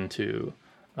built into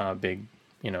big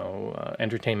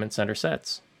entertainment center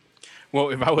sets. Well,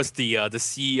 if I was the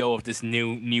CEO of this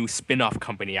new spin-off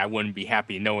company, I wouldn't be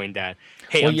happy knowing that.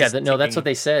 Hey, that's what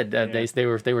they said. They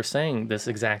were saying this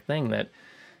exact thing, that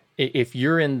if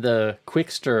you're in the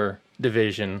Quickster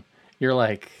division, you're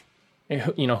like,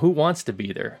 who wants to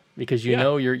be there? Because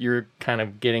you're kind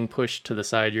of getting pushed to the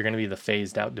side. You're going to be the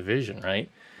phased out division, right?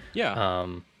 Yeah.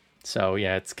 So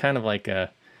yeah, it's kind of like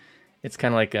a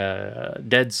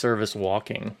dead service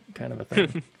walking kind of a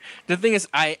thing. The thing is,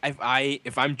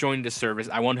 if I'm joining the service,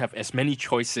 I want to have as many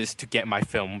choices to get my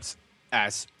films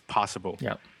as possible.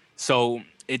 Yeah. So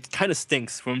it kind of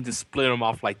stinks for them to split them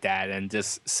off like that and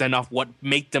just send off what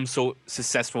made them so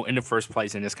successful in the first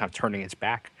place and just kind of turning its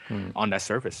back on that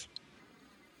service.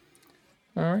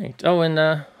 All right. Oh,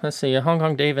 and let's see. Hong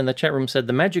Kong Dave in the chat room said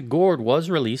the Magic Gourd was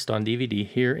released on DVD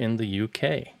here in the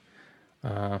UK.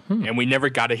 And we never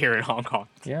got it here in Hong Kong.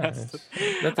 Yeah,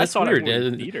 that's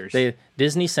weird.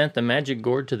 Disney sent the Magic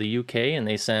Gourd to the UK, and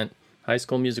they sent High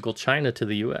School Musical China to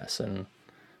the US, and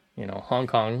Hong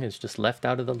Kong is just left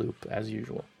out of the loop as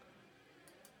usual.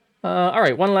 All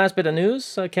right, one last bit of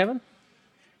news, Kevin.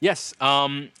 Yes,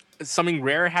 something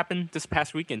rare happened this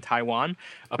past week in Taiwan.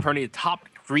 Apparently, the top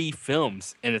 3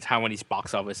 films in the Taiwanese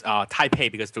box office,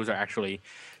 Taipei, because there's actually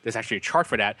a chart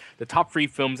for that. The top 3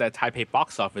 films at Taipei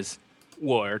box office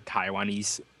were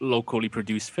Taiwanese locally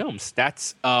produced films.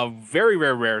 That's a very,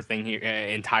 very rare thing here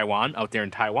in Taiwan, out there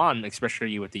in Taiwan,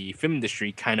 especially with the film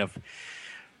industry kind of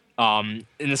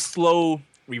in a slow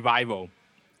revival.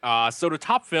 So the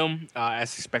top film,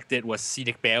 as expected, was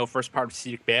Sedic Bale, first part of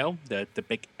Sedic Bale, the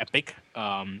big epic,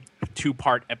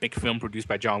 two-part epic film produced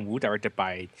by John Woo, directed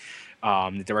by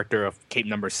the director of Cape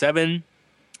Number 7.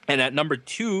 And at number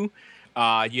 2,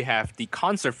 you have the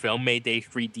concert film Mayday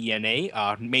 3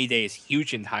 DNA. Mayday is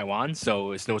huge in Taiwan,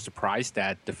 so it's no surprise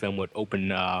that the film would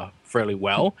open fairly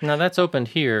well. Now, that's opened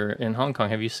here in Hong Kong.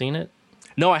 Have you seen it?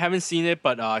 No, I haven't seen it,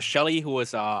 but Shelly, who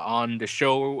was on the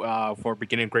show for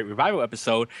Beginning Great Revival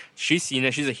episode, she's seen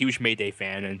it. She's a huge Mayday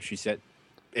fan, and she said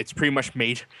it's pretty much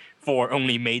made for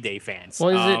only Mayday fans. Well,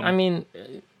 is it? I mean,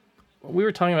 we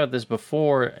were talking about this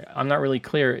before. I'm not really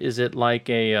clear. Is it like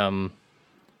a,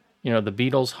 the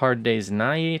Beatles' Hard Day's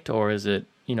Night, or is it,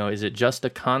 is it just a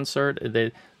concert?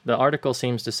 The article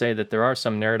seems to say that there are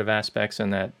some narrative aspects,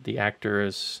 and that the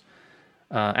actress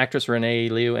Renee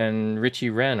Liu and Richie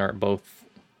Ren are both.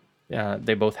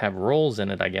 They both have roles in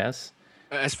it, I guess.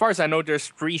 As far as I know, there's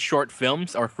 3 short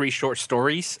films or 3 short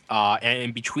stories, and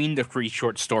in between the 3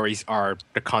 short stories are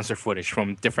the concert footage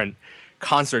from different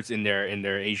concerts in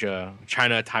their Asia,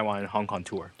 China, Taiwan, and Hong Kong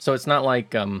tour. So it's not like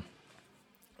the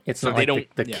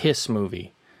Kiss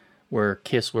movie, where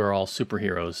Kiss were all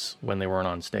superheroes when they weren't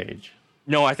on stage.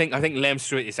 No, I think Lam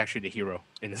Stewart is actually the hero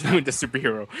in this the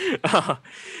superhero.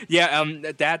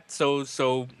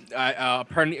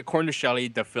 Apparently, according to Shelley,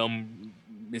 the film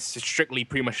is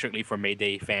pretty much strictly for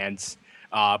Mayday fans.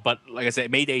 But like I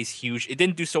said, Mayday is huge. It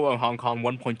didn't do so well in Hong Kong,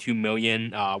 1.2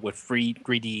 million with free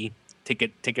 3D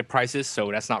ticket prices,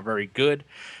 so that's not very good.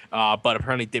 But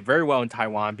apparently did very well in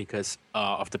Taiwan because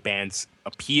of the band's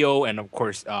appeal, and of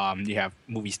course, you have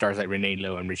movie stars like Renee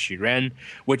Liu and Richie Ren,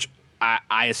 which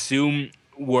I assume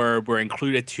were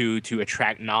included to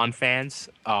attract non-fans.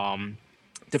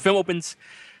 The film opens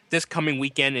this coming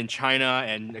weekend in China,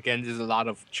 and again, there's a lot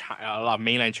of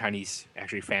mainland Chinese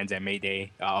actually fans at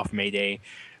Mayday of Mayday.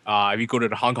 If you go to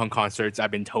the Hong Kong concerts,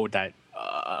 I've been told that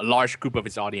a large group of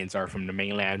its audience are from the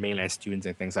mainland students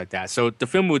and things like that. So the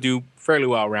film will do fairly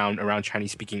well around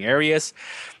Chinese-speaking areas.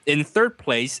 In third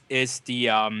place is the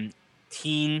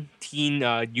teen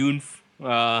youth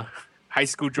high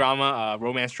school drama,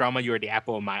 romance drama, You're the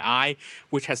Apple of My Eye,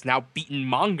 which has now beaten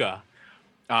manga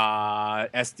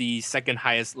as the second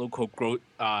highest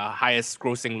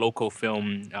grossing local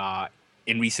film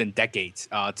in recent decades,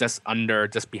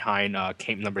 just behind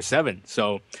Cape Number 7.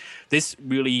 So this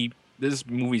movie is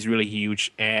really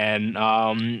huge, and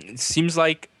it seems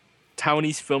like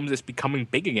Taiwanese films is becoming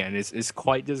big again. This is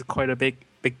quite a big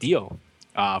deal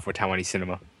for Taiwanese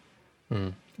cinema.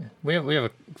 We have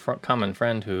a common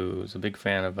friend who's a big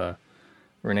fan of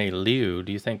Renee Liu.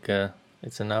 Do you think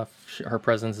it's enough? Her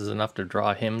presence is enough to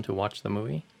draw him to watch the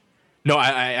movie? No,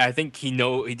 I think he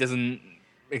doesn't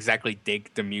exactly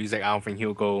dig the music. I don't think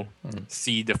he'll go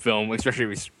see the film, especially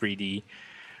with 3D.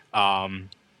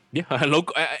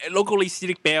 Locally,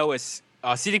 Sedic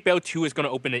Bale 2 is going to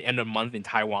open at the end of the month in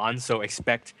Taiwan, so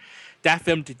expect that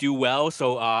film to do well.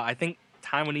 So I think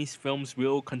Taiwanese films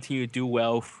will continue to do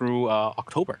well through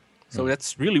October. So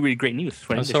that's really, really great news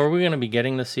for industry. So are we going to be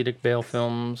getting the Sedic Bale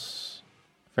films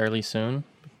fairly soon?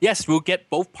 Yes, we'll get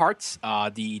both parts.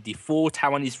 The full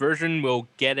Taiwanese version, we'll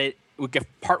get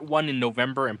part 1 in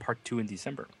November and part 2 in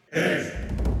December. East,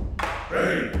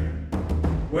 train,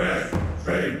 west,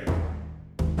 train.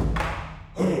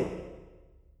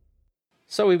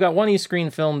 So we've got one e-screen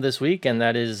film this week, and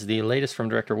that is the latest from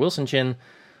director Wilson Chin,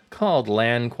 called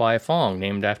Lan Kwai Fong,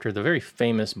 named after the very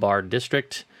famous bar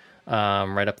district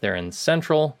right up there in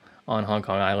Central on Hong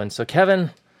Kong Island. So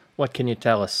Kevin, what can you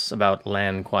tell us about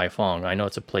Lan Kwai Fong? I know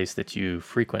it's a place that you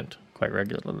frequent quite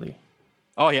regularly.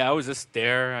 Oh yeah, I was just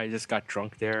there. I just got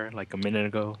drunk there like a minute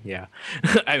ago. Yeah,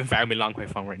 in fact, I'm in Lan Kwai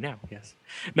Fong right now. Yes.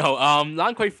 No,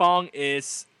 Lan Kwai Fong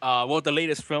is the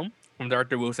latest film from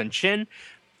director Wilson Chin.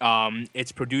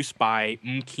 It's produced by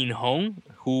Keen Hong,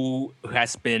 who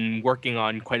has been working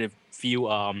on quite a few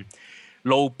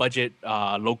low-budget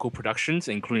local productions,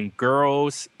 including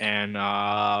Girls and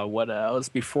what else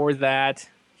before that.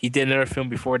 He did another film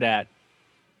before that.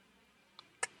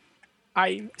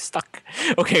 I'm stuck.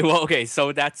 Okay.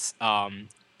 So that's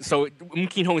so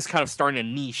Keen Hong is kind of starting a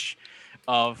niche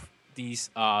of these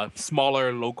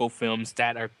smaller local films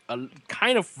that are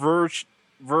kind of verge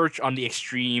on the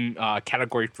extreme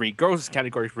category 3. Girls is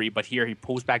category 3, but here he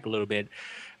pulls back a little bit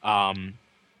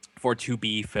for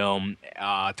 2B film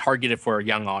targeted for a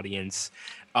young audience.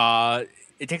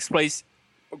 It takes place,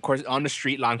 of course, on the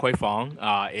street Lan Kwai Fong.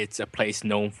 It's a place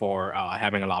known for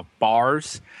having a lot of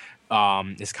bars.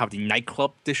 It's kind of the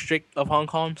nightclub district of Hong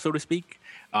Kong, so to speak.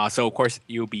 So of course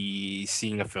you'll be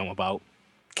seeing a film about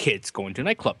kids going to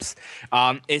nightclubs.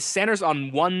 It centers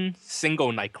on one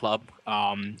single nightclub.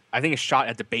 I think it's shot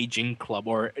at the Beijing Club,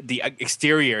 or the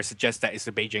exterior suggests that it's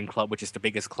the Beijing Club, which is the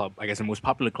biggest club, I guess the most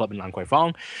popular club in Lan Kwai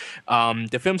Fong.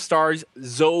 The film stars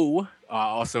Zhou,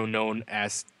 also known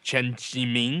as Chen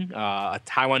Jiming, a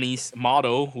Taiwanese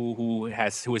model who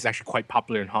is actually quite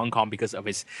popular in Hong Kong because of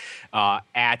his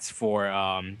ads for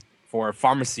a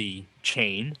pharmacy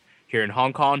chain here in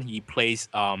Hong Kong. He plays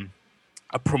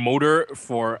a promoter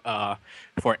for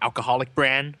alcoholic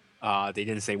brand. They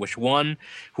didn't say which one.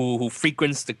 Who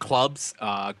frequents the clubs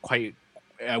quite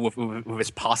with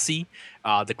his posse.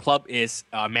 The club is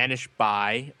managed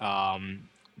by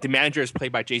the manager is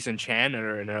played by Jason Chan,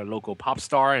 a local pop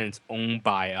star, and it's owned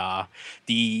by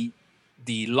the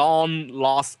long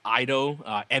lost idol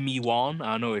Emmy Wong.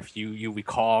 I don't know if you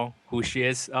recall who she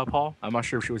is, Paul. I'm not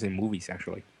sure if she was in movies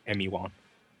actually. Emmy Wong.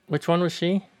 Which one was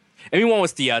she? Emmy Wong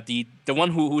was the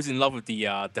one who's in love with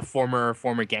the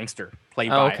former gangster played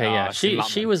by. Okay, yeah.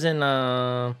 She was in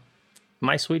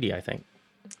My Sweetie, I think.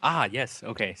 Ah, yes.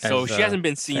 Okay, so she hasn't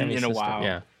been seen in a while.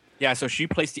 Yeah. Yeah, so she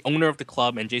plays the owner of the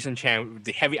club, and Jason Chan,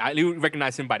 you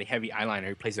recognize him by the heavy eyeliner.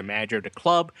 He plays the manager of the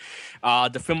club.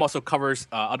 The film also covers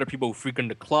other people who frequent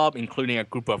the club, including a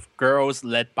group of girls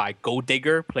led by Gold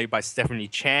Digger, played by Stephanie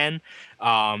Chan.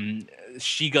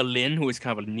 Shiga Lin, who is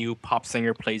kind of a new pop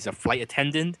singer, plays a flight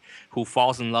attendant who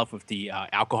falls in love with the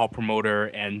alcohol promoter,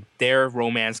 and their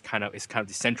romance is kind of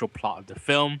the central plot of the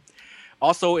film.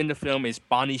 Also in the film is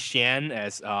Bonnie Shan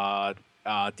as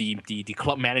the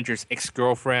club manager's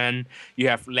ex-girlfriend. You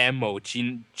have Lam Mo,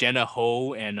 Jenna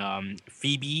Ho, and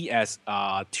Phoebe as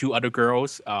two other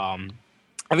girls. I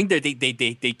think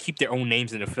they keep their own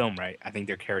names in the film, right? I think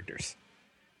they're characters.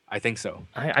 I think so.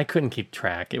 I couldn't keep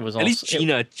track. It was at least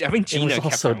Gina. I think Gina was kept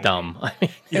also her own dumb. name. I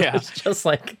mean, it was just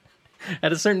like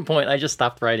at a certain point, I just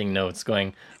stopped writing notes,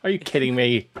 going, "Are you kidding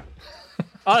me?"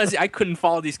 Honestly, I couldn't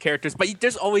follow these characters, but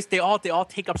there's always they all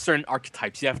take up certain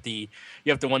archetypes. You have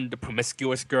the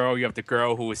promiscuous girl, you have the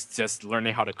girl who is just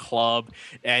learning how to club,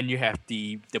 and you have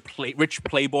the rich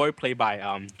playboy played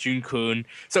by Jun Kun.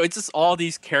 So it's just all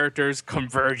these characters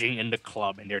converging in the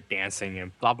club, and they're dancing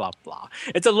and blah blah blah.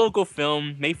 It's a local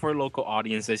film made for local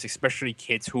audiences, especially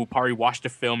kids who probably watch the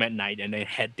film at night and then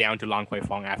head down to Lan Kwai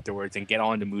Fong afterwards and get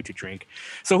all in the mood to drink.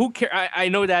 So who care? I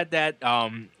know that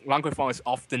Lan Kwai Fong is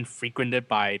often frequented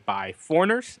by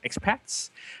foreigners, expats,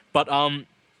 but I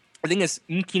think as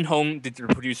Kin Hong, the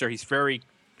producer,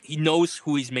 he knows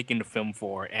who he's making the film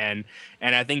for, and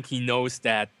I think he knows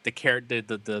that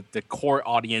the core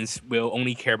audience will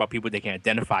only care about people they can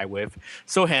identify with.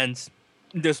 So hence,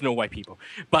 there's no white people,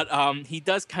 but he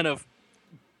does kind of.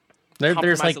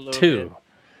 There's like two. Bit.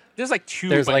 There's like two.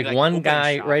 There's like one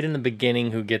guy right in the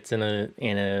beginning who gets in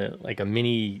a like a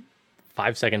mini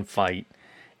 5-second fight.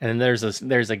 And then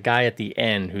there's a guy at the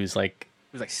end who's like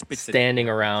standing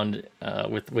around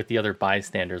with the other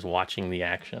bystanders watching the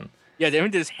action. Yeah, they're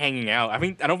just hanging out. I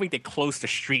don't think they closed the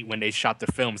street when they shot the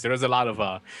film. So there's a lot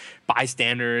of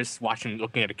bystanders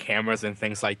looking at the cameras and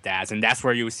things like that. And that's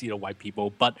where you will see the white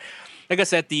people. But like I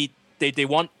said, they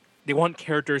want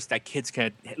characters that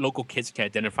local kids can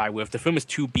identify with. The film is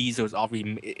 2B, so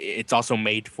it's also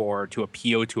made to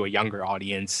appeal to a younger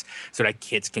audience so that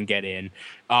kids can get in.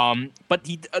 But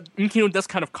Kino does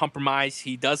kind of compromise.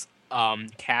 He does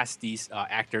cast these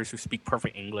actors who speak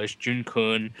perfect English. Jun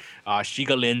Kun,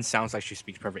 Shiga Lin sounds like she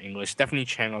speaks perfect English. Stephanie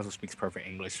Chan also speaks perfect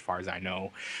English, as far as I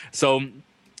know. So you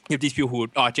have these people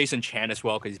who Jason Chan as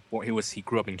well, because he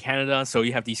grew up in Canada. So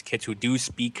you have these kids who do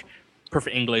speak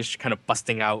perfect English, kind of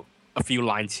busting out a few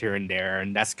lines here and there,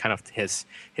 and that's kind of his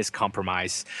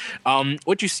compromise.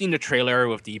 What you see in the trailer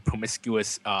with the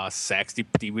promiscuous sex,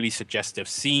 the really suggestive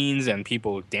scenes and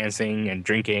people dancing and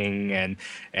drinking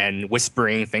and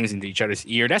whispering things into each other's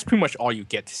ear, that's pretty much all you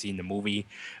get to see in the movie.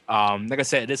 Like I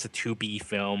said, it is a 2B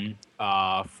film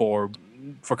for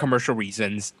commercial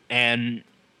reasons, and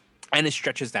it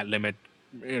stretches that limit,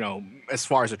 as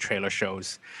far as the trailer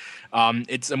shows.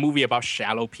 It's a movie about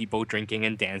shallow people drinking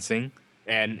and dancing.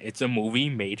 And it's a movie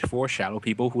made for shallow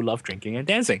people who love drinking and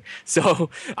dancing. So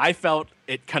I felt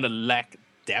it kind of lacked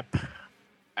depth.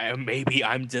 Maybe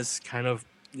I'm just kind of,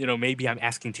 maybe I'm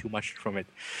asking too much from it.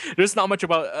 There's not much of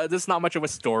a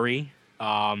story.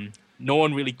 No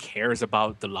one really cares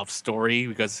about the love story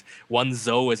because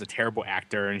Zhou is a terrible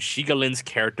actor, and Shiga Lin's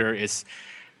character is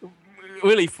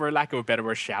really, for lack of a better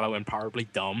word, shallow and probably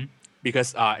dumb.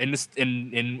 because in this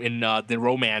in the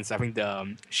romance, I think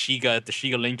the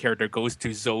Shiga Lin character goes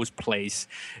to Zoe's place,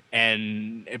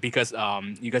 and because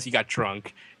he got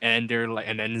drunk, and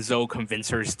then Zoe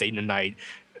convinced her to stay the night.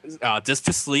 Just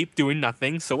to sleep, doing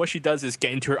nothing. So what she does is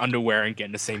get into her underwear and get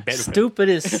in the same bed with him.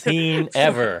 Stupidest scene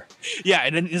ever. Yeah,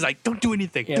 and then he's like, "Don't do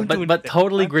anything." Yeah, but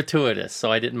totally gratuitous.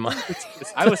 So I didn't mind.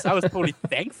 I was totally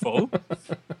thankful.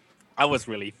 I was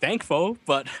really thankful,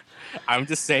 but I'm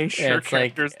just saying, sure, it's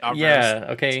characters. like, yeah,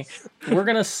 okay, we're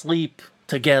gonna sleep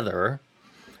together,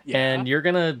 and you're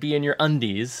gonna be in your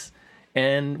undies.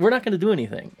 And we're not going to do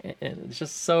anything. And it's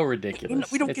just so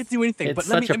ridiculous. We don't get to do anything. It's but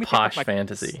such let me a posh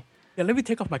fantasy. Yeah, let me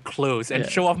take off my clothes and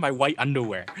show off my white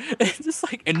underwear. It's just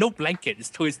like, and no blanket.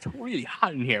 It's really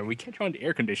hot in here. We can't turn on the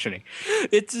air conditioning.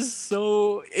 It's just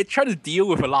so, it tried to deal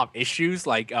with a lot of issues.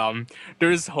 Like,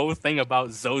 there's this whole thing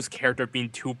about Zoe's character being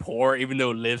too poor, even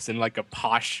though it lives in like a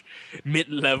posh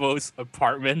mid-levels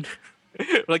apartment.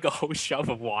 Like a whole shelf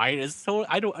of wine. It's so,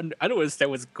 I don't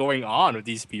understand what's going on with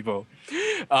these people.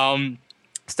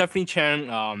 Stephanie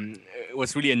Chan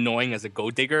was really annoying as a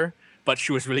gold digger, but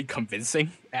she was really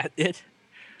convincing at it.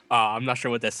 I'm not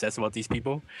sure what that says about these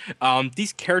people.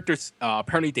 These characters,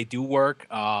 apparently they do work.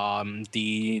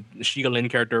 The Shiga Lin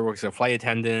character works as a flight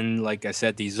attendant. Like I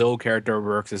said, the Zoe character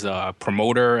works as a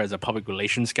promoter, as a public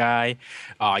relations guy.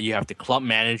 You have the club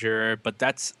manager, but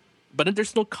then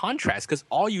there's no contrast because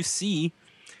all you see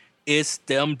is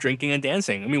them drinking and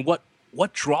dancing. I mean,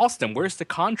 what draws them? Where's the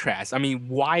contrast? I mean,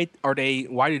 why are they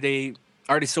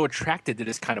so attracted to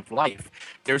this kind of life?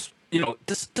 There's,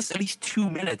 just at least 2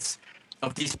 minutes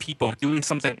of these people doing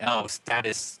something else that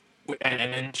is,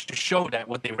 and to show that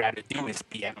what they rather do is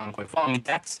be at Lan Kwai Fong. I mean,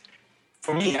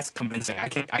 for me, that's convincing. I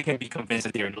can be convinced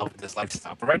that they're in love with this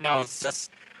lifestyle. But right now, it's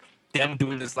just them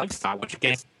doing this lifestyle, which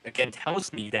again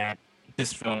tells me that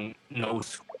this film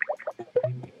knows.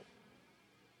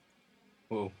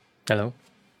 Whoa. Hello?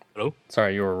 Hello?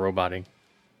 Sorry, you were roboting.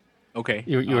 Okay.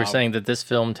 You were saying that this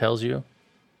film tells you?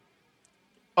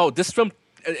 Oh, this film,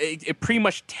 it pretty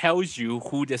much tells you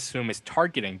who this film is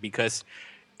targeting because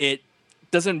it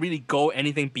doesn't really go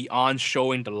anything beyond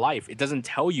showing the life. It doesn't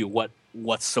tell you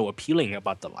what's so appealing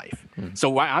about the life. So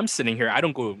while I'm sitting here, I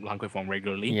don't go to Lan Kwai Fong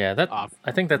regularly. Yeah,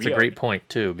 I think that's a great point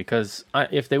too, because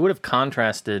if they would have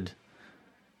contrasted,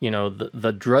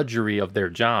 the drudgery of their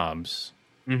jobs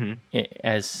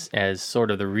as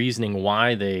sort of the reasoning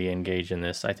why they engage in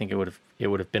this, I think it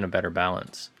would have been a better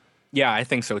balance. Yeah, I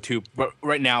think so too. But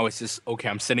right now it's just okay.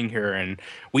 I'm sitting here and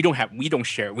we don't have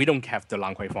the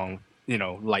Lan Kwai Fong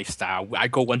lifestyle. I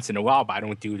go once in a while, but I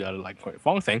don't do the Lan Kwai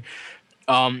Fong thing.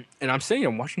 And I'm sitting here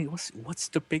watching. What's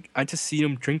the big? I just see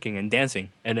them drinking and dancing,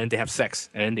 and then they have sex,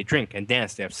 and then they drink and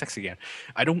dance. They have sex again.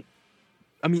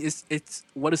 It's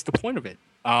what is the point of it?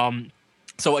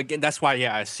 So again, that's why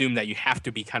I assume that you have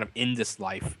to be kind of in this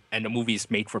life, and the movie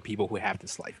is made for people who have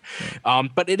this life.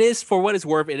 But it is, for what it's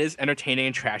worth, it is entertaining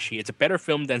and trashy. It's a better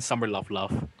film than Summer Love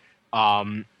Love.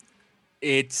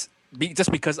 It's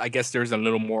just because I guess there's a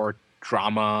little more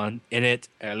drama in it,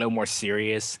 a little more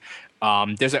serious.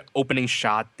 There's an opening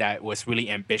shot that was really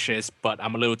ambitious, but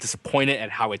I'm a little disappointed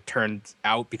at how it turned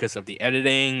out because of the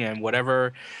editing and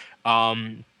whatever.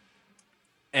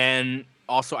 And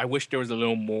also, I wish there was a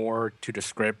little more to the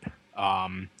script.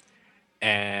 And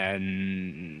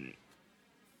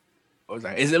what was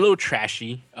that? It's a little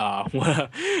trashy.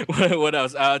 What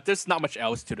else? There's not much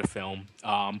else to the film,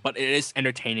 but it is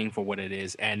entertaining for what it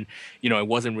is, and it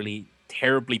wasn't really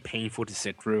terribly painful to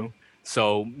sit through.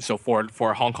 So for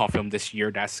a Hong Kong film this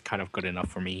year, that's kind of good enough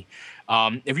for me.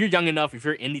 If you're young enough, if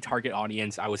you're in the target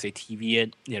audience, I would say TV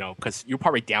it, because you'll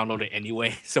probably download it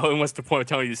anyway. So what's the point of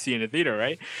telling you to see it in the theater,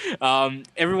 right?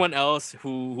 Everyone else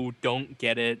who don't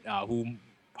get it, who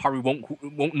probably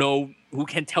won't know, who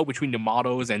can't tell between the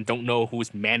models and don't know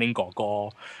who's Manning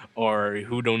Gogol, or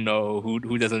who don't know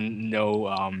who doesn't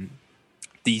know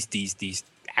these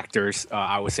actors,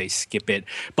 I would say skip it.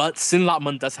 But Sin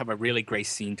Latman does have a really great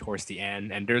scene towards the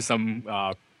end, and there's some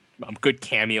good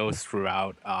cameos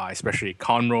throughout, especially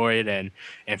Conroy and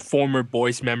former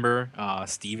Boys member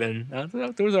Steven.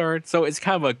 So it's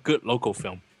kind of a good local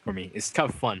film for me. It's kind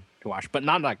of fun to watch, but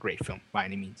not that great film by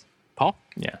any means. Paul?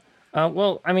 Yeah.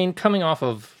 Well, I mean, coming off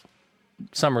of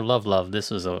Summer Love Love,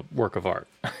 this is a work of art.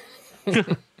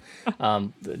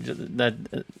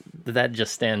 That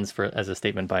just stands as a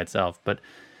statement by itself. But,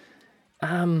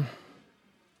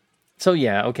 so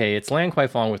yeah, okay, it's Lan Kwai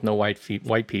Fong with no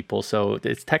white people, so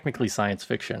it's technically science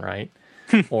fiction, right?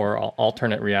 Or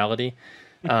alternate reality.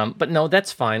 But no,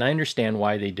 that's fine. I understand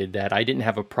why they did that. I didn't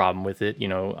have a problem with it.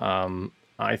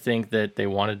 I think that they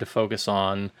wanted to focus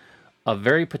on a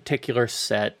very particular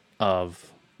set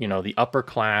of the upper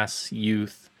class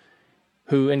youth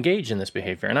who engage in this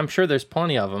behavior. And I'm sure there's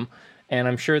plenty of them. And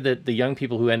I'm sure that the young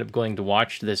people who end up going to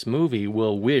watch this movie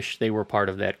will wish they were part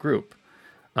of that group.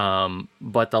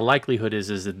 But the likelihood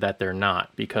is that they're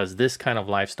not, because this kind of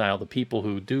lifestyle, the people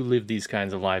who do live these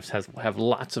kinds of lives have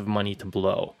lots of money to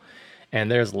blow. And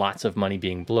there's lots of money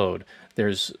being blowed.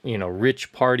 There's,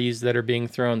 rich parties that are being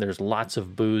thrown. There's lots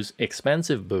of booze,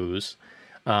 expensive booze,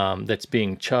 that's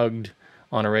being chugged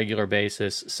on a regular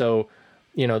basis. So,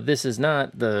 this is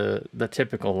not the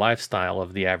typical lifestyle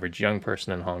of the average young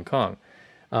person in Hong Kong.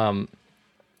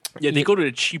 They go to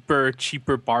the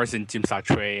cheaper bars in Tsim Sha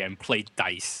Tsui and play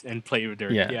dice and play with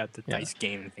their dice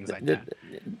game and things like that.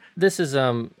 This is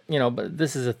but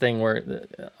this is a thing where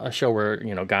a show where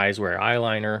guys wear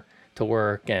eyeliner to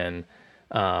work, and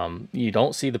you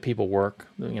don't see the people work.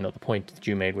 The point that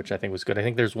you made, which I think was good. I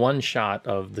think there's one shot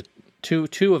of the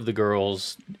two of the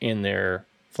girls in their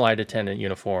flight attendant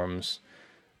uniforms,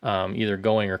 either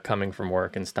going or coming from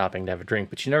work and stopping to have a drink,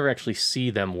 but you never actually see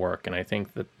them work. And I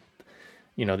think that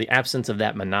the absence of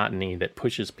that monotony that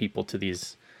pushes people to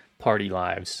these party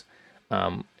lives,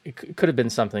 it could have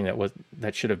been something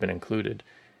that should have been included.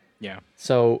 Yeah.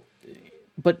 So,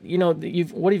 but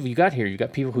what have you got here? You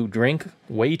got people who drink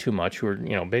way too much, who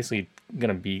are basically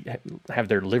going to have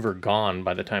their liver gone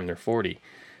by the time they're 40.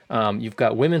 You've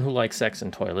got women who like sex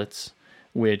in toilets,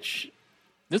 which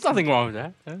there's nothing wrong with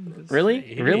that.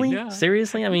 Really? Yeah.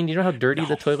 Seriously? I mean, you know how dirty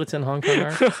the toilets in Hong Kong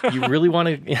are? You really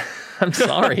want to... I'm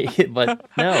sorry, but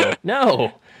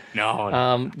no.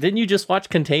 Didn't you just watch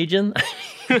Contagion?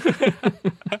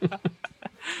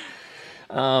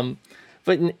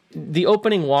 But the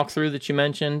opening walkthrough that you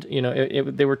mentioned,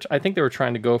 I think they were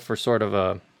trying to go for sort of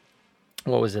a,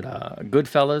 what was it,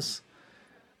 Goodfellas?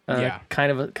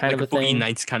 Kind of a Boogie thing.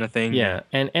 Nights kind of thing. Yeah,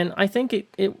 and I think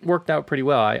it worked out pretty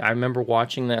well. I remember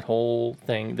watching that whole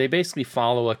thing. They basically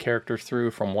follow a character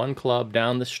through from one club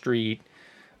down the street,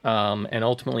 and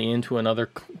ultimately into another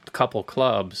couple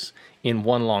clubs in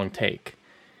one long take.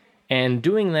 And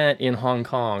doing that in Hong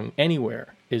Kong,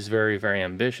 anywhere, is very, very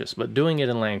ambitious. But doing it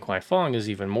in Lang Kwai Fong is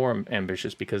even more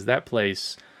ambitious, because that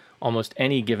place, almost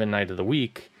any given night of the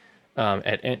week,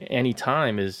 at any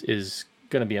time, is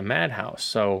going to be a madhouse.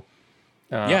 So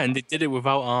and they did it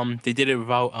without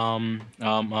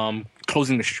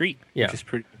closing the street, which is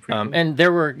pretty cool. And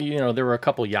there were a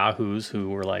couple yahoos who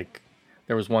were like,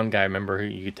 there was one guy, I remember, who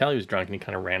you could tell he was drunk, and he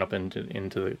kind of ran up into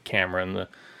the camera, and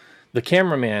the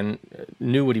cameraman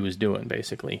knew what he was doing,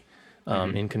 basically,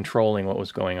 in controlling what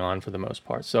was going on for the most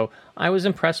part. So I was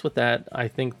impressed with that. I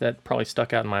think that probably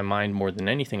stuck out in my mind more than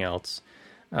anything else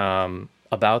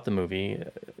about the movie.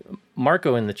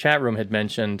 Marco in the chat room had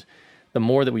mentioned the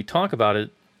more that we talk about it,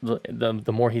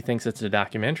 the more he thinks it's a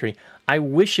documentary. I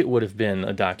wish it would have been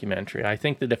a documentary. I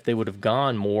think that if they would have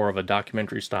gone more of a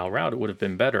documentary style route, it would have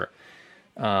been better.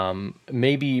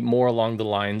 Maybe more along the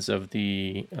lines of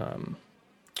the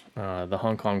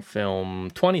Hong Kong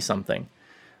film 20-something,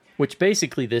 which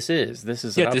basically this is. This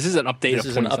is an updated. This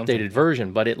is an updated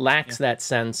version, but it lacks that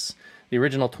sense. The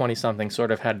original 20-something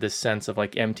sort of had this sense of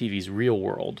like MTV's Real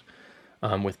World,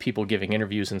 with people giving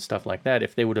interviews and stuff like that.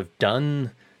 If they would have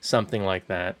done something like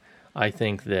that, I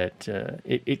think that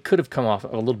it could have come off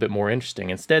a little bit more interesting.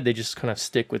 Instead, they just kind of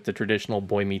stick with the traditional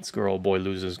boy meets girl, boy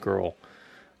loses girl,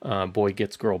 boy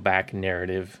gets girl back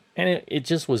narrative. And it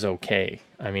just was okay.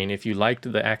 I mean, if you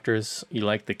liked the actors, you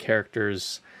liked the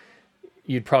characters,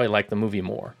 you'd probably like the movie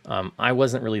more. I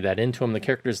wasn't really that into them. The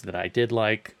characters that I did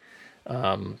like,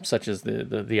 such as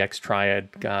the ex-triad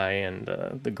guy and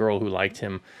the girl who liked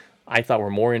him, I thought were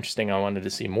more interesting. I wanted to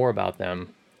see more about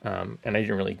them, and I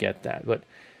didn't really get that. But,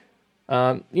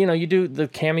 you do the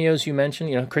cameos you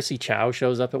mentioned. Chrissy Chow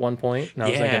shows up at one point. And I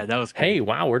was like, that was cool. Hey,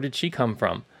 wow, where did she come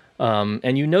from?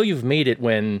 And you've made it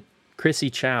when Chrissy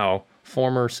Chow,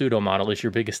 former pseudo model, is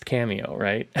your biggest cameo,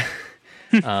 right?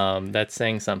 That's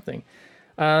saying something.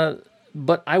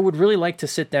 But I would really like to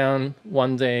sit down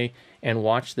one day and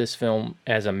watch this film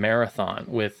as a marathon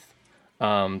with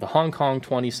the Hong Kong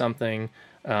 20-something,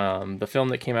 the film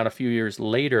that came out a few years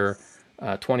later,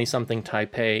 20-something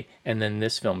Taipei, and then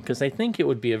this film, because I think it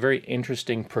would be a very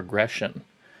interesting progression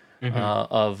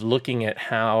of looking at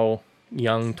how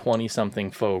young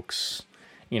 20-something folks,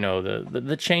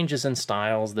 the changes in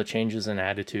styles, the changes in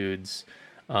attitudes,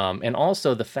 and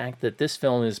also the fact that this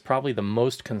film is probably the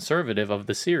most conservative of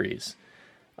the series.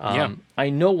 I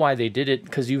know why they did it,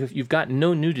 because you've got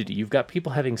no nudity. You've got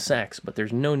people having sex, but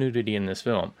there's no nudity in this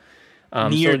film.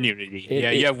 Near so nudity. it- You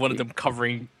it- have one of them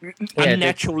covering, Yeah,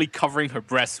 unnaturally covering her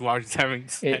breasts while she's having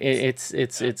sex.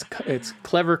 It's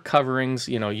clever coverings,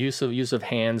 use of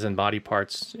hands and body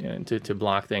parts to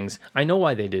block things. I know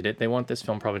why they did it. They want this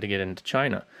film probably to get into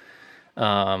China,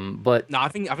 but No, I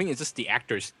think it's just the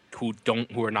actors who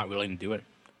are not willing to do it.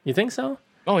 you think so?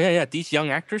 Oh yeah. These young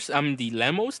actors, the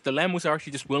Lamos are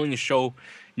actually just willing to show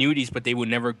nudities, but they would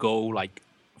never go like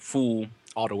full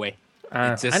all the way.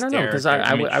 It's I just don't know, because their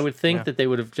I image. would think Yeah. that they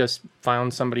would have just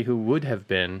found somebody who would have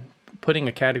been putting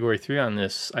a category 3 on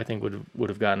this. I think would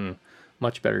have gotten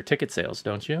much better ticket sales,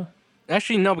 don't you?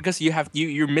 Actually, no, because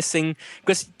you're missing,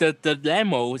 because the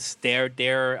Lamos, their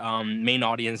main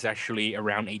audience is actually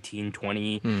around 18,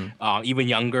 20, even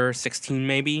younger, 16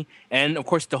 maybe. And of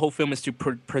course, the whole film is to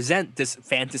present this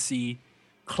fantasy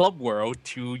club world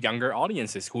to younger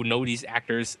audiences who know these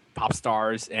actors, pop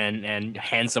stars, and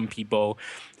handsome people.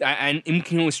 And Im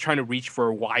Ki-hong is trying to reach for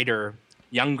a wider,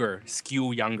 younger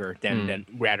than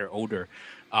rather older.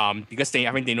 Because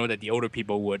I think they know that the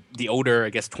older, I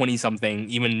guess, 20-something,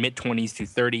 even mid-20s to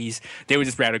 30s, they would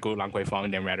just rather go to Lang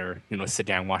Kwai-fong than rather, sit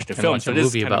down and watch the And film. watch So a this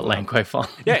is movie kind about of Lang Kwai-fong.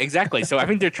 yeah, exactly. So I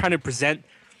think they're trying to present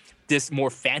this more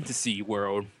fantasy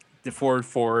world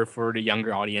for the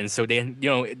younger audience. So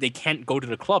they can't go to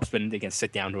the clubs, but they can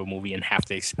sit down to a movie and have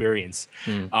the experience.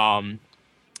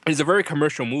 It's a very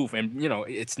commercial move, and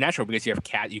it's natural because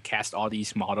you cast all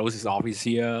these models. It's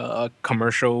obviously a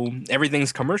commercial.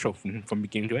 Everything's commercial from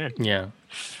beginning to end. Yeah.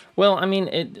 Well, I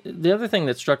mean, the other thing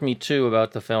that struck me too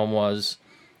about the film was,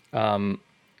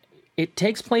 it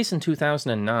takes place in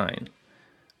 2009,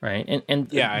 right?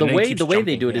 And Yeah, the and then it way keeps they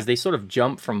jumping, do it is yeah. they sort of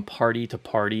jump from party to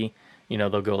party.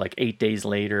 They'll go like 8 days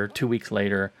later, 2 weeks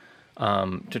later,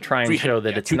 to try and show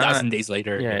that it's 2,000 not days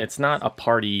later. Yeah, it's not a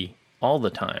party all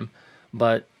the time,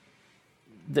 but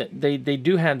they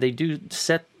do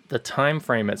set the time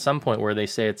frame at some point where they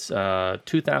say it's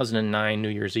 2009 New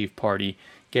Year's Eve party,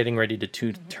 getting ready to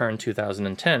turn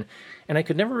 2010, and I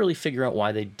could never really figure out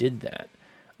why they did that.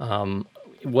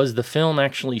 Was the film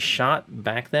actually shot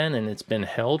back then and it's been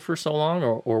held for so long,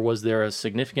 or was there a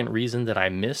significant reason that I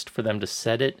missed for them to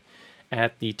set it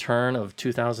at the turn of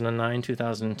 2009,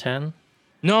 2010?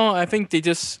 No, I think they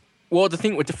just. Well, the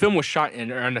thing with the film was shot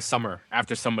around the summer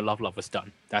after Summer Love was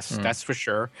done. That's for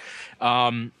sure.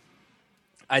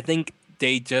 I think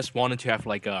they just wanted to have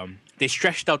they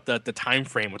stretched out the time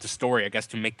frame of the story, I guess,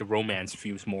 to make the romance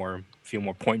feel more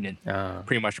poignant.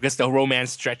 Pretty much because the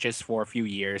romance stretches for a few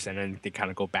years and then they kind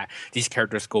of go back. These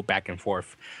characters go back and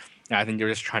forth. And I think they're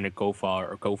just trying to go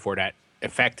for that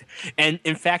effect. And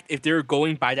in fact, if they're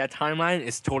going by that timeline,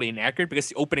 it's totally inaccurate because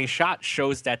the opening shot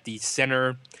shows that the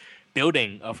center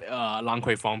building of Lang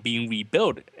Kwai-fong being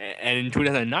rebuilt, and in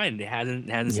 2009 they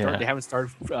haven't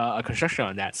started construction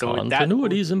on that. So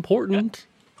Continuity is important.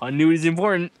 Continuity is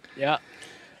important. Yeah.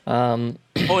 And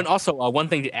also one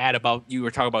thing to add about, you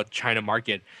were talking about China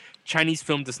market. Chinese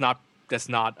film does not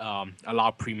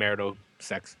allow premarital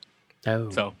sex. Oh,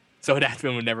 So that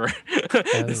film would never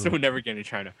this film would never get into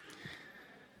China.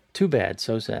 too bad.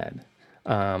 So sad.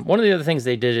 One of the other things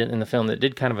they did in the film that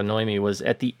did kind of annoy me was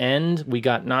at the end, we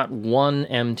got not one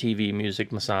MTV music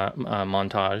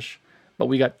montage, but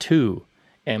we got 2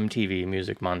 MTV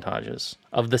music montages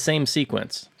of the same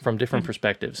sequence from different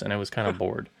perspectives, and I was kind of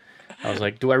bored. I was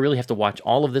like, do I really have to watch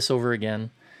all of this over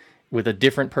again with a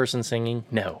different person singing?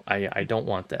 No, I don't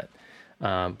want that.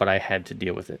 But I had to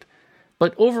deal with it.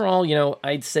 But overall,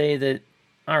 I'd say that,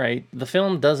 all right, the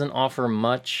film doesn't offer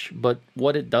much, but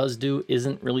what it does do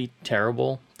isn't really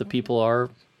terrible. The people are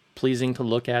pleasing to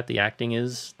look at. The acting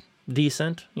is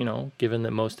decent, given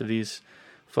that most of these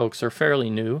folks are fairly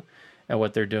new at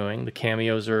what they're doing. The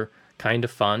cameos are kind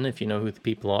of fun if you know who the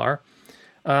people are.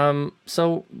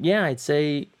 So, yeah, I'd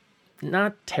say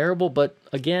not terrible, but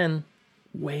again,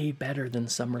 way better than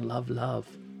Summer Love.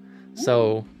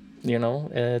 So,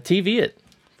 TV it,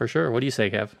 for sure. What do you say,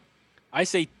 Kev? I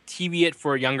say TV it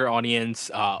for a younger audience,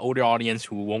 older audience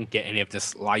who won't get any of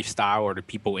this lifestyle or the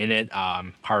people in it.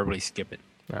 Probably skip it.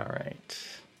 All right.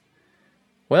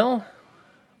 Well,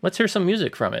 let's hear some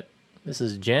music from it. This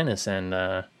is Janice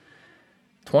and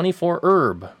 24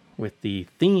 Herb with the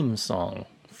theme song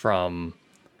from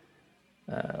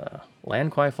Lan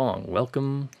Kwai-fong.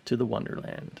 Welcome to the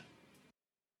Wonderland.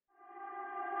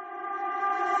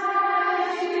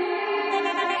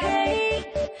 Hey,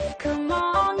 come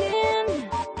on in.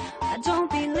 Don't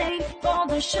be late for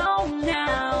the show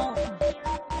now.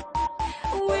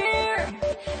 We're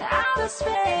out of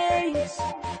space.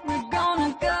 We're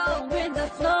gonna go with the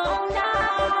flow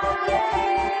now.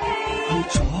 Yeah. 去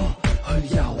左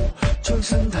去右，將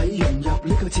身體融入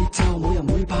呢個節奏，冇人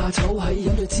會怕醜。喺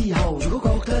飲醉之後，如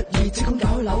果覺得熱，即刻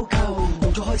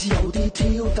始有啲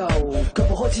挑逗，腳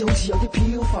步開始好似有啲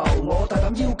漂浮，我大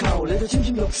膽要求你對纖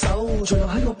纖玉手，盡量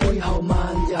喺我背後漫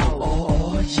遊。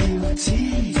我要知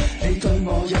你對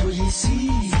我有冇意思，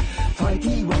快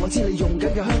啲話我知你用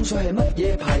緊嘅香水係乜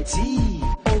嘢牌子。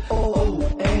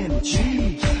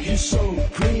OMG you're so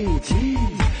pretty，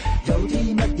 有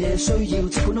啲乜嘢需要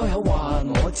即管開口話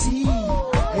我知。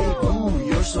Hey boo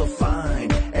you're so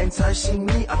fine。Enticing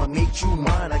me, I'ma make you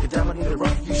mine. Like a diamond in the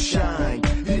rough, you shine.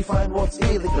 You define what's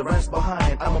it, leave the rest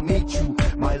behind. I'ma make you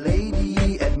my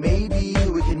lady, and maybe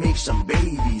we can make some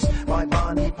babies. My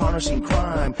body partners in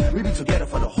crime. We be together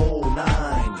for the whole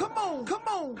night. Come on, come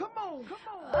on, come on, come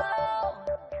on.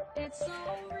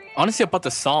 Honestly, about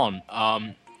the song,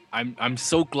 I'm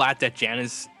so glad that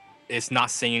Janice is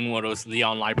not singing one of those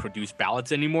Leon Lai produced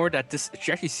ballads anymore. That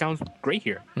she actually sounds great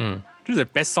here. This is the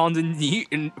best songs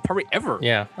in probably ever.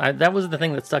 Yeah, that was the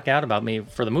thing that stuck out about me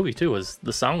for the movie too. Was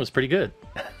the song was pretty good.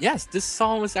 Yes, this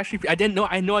song was actually. I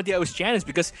had no idea it was Janice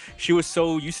because she was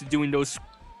so used to doing those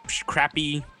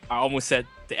crappy. I almost said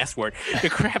the S word. The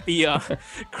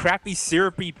crappy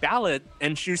syrupy ballad,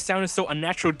 and she sounded so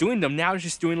unnatural doing them. Now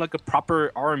she's doing like a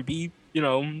proper R&B,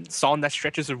 song that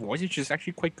stretches her voice. She's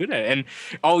actually quite good at it. And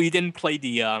you didn't play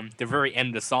the very end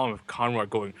of the song of Conrad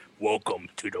going, "Welcome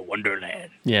to the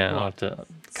Wonderland." Yeah, I'll have to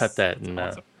cut that and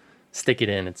awesome. Stick it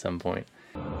in at some point.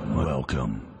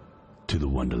 Welcome to the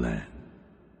Wonderland.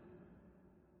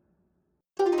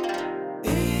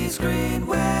 East Screen,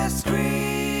 West Screen.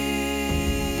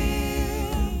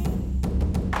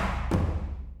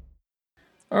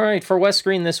 All right, for West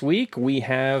Screen this week, we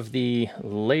have the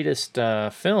latest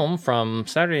film from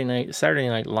Saturday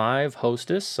Night Live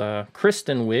hostess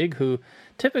Kristen Wiig, who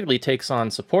typically takes on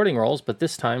supporting roles, but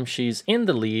this time she's in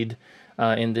the lead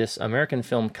in this American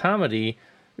film comedy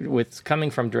coming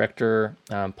from director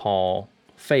Paul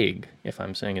Feig, if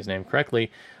I'm saying his name correctly,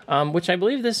 which I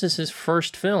believe this is his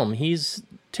first film. He's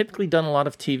typically done a lot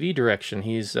of TV direction.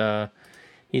 He's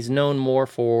known more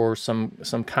for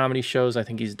some comedy shows. I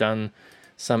think he's done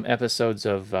some episodes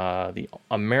of the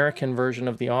American version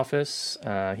of The Office.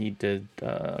 He did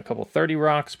a couple 30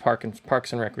 Rocks,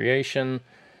 Parks and Recreation.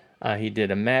 He did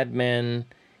a Mad Men.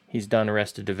 He's done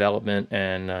Arrested Development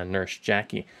and Nurse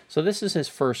Jackie. So this is his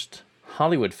first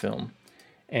Hollywood film,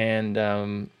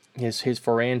 and his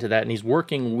foray into that. And he's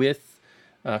working with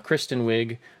Kristen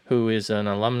Wiig, who is an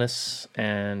alumnus,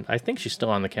 and I think she's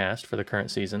still on the cast for the current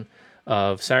season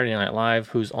of Saturday Night Live,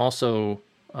 who's also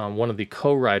one of the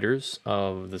co-writers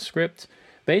of the script.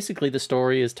 Basically, the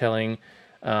story is telling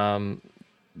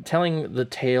the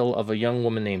tale of a young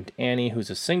woman named Annie, who's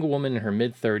a single woman in her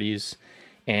mid-30s,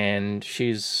 and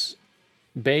she's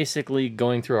basically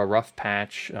going through a rough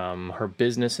patch. Her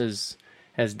business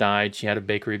has died. She had a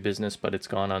bakery business, but it's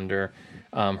gone under.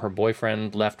 Her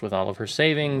boyfriend left with all of her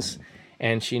savings,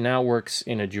 and she now works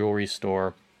in a jewelry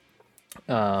store.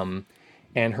 And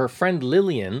her friend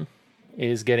Lillian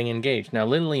is getting engaged. Now,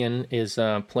 Lillian is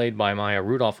played by Maya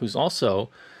Rudolph, who's also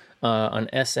an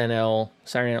SNL,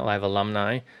 Saturday Night Live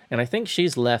alumni, and I think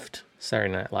she's left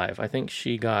Saturday Night Live. I think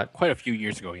she got... Quite a few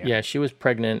years ago, yeah. Yeah, she was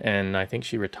pregnant, and I think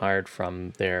she retired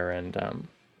from there and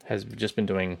has just been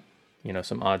doing,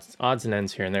 some odds and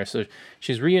ends here and there. So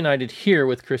she's reunited here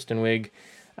with Kristen Wiig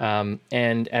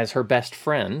and as her best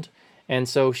friend. And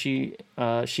so she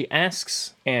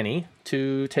asks Annie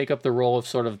to take up the role of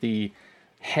sort of the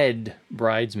head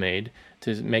bridesmaid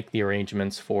to make the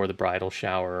arrangements for the bridal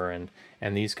shower and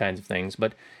these kinds of things.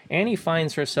 But Annie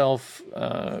finds herself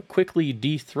quickly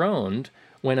dethroned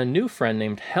when a new friend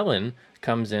named Helen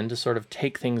comes in to sort of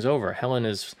take things over. Helen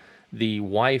is the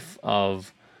wife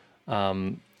of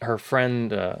her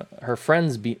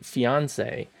friend's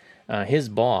fiance, his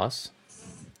boss,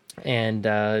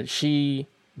 and she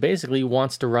basically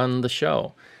wants to run the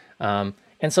show.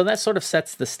 And so that sort of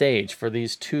sets the stage for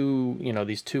these two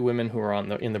women who are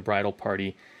in the bridal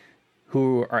party,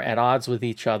 who are at odds with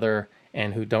each other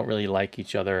and who don't really like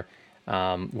each other.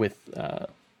 With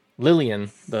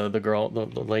Lillian,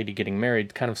 the lady getting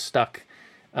married, kind of stuck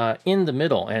in the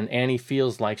middle, and Annie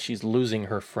feels like she's losing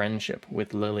her friendship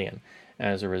with Lillian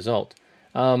as a result.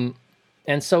 And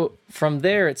so from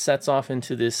there, it sets off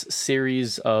into this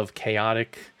series of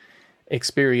chaotic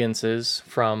experiences,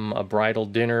 from a bridal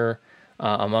dinner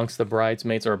amongst the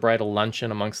bridesmaids, or a bridal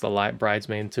luncheon amongst the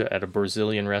bridesmaids at a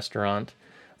Brazilian restaurant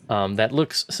that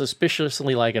looks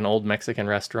suspiciously like an old Mexican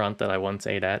restaurant that I once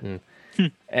ate at,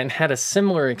 and had a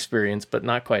similar experience, but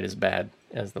not quite as bad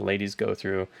as the ladies go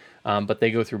through. But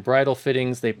they go through bridal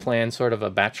fittings. They plan sort of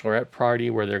a bachelorette party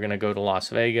where they're going to go to Las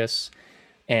Vegas,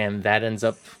 and that ends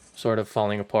up sort of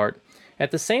falling apart.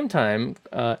 At the same time,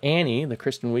 Annie, the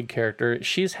Kristen Wiig character,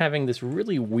 she's having this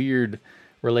really weird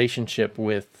relationship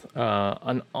with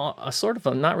a sort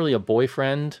of not really a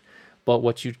boyfriend, but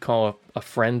what you'd call a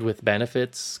friend with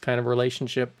benefits kind of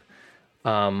relationship.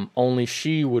 Only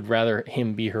she would rather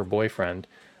him be her boyfriend,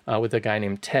 with a guy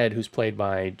named Ted, who's played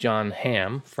by John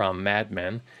Hamm from Mad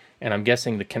Men. And I'm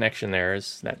guessing the connection there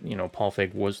is that, Paul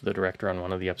Feig was the director on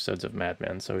one of the episodes of Mad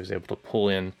Men, so he was able to pull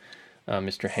in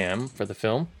Mr. Hamm for the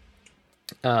film.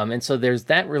 And so there's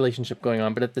that relationship going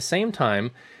on. But at the same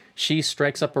time, she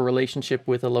strikes up a relationship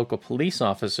with a local police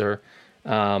officer,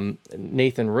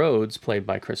 Nathan Rhodes, played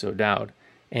by Chris O'Dowd.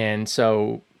 And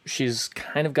so she's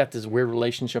kind of got this weird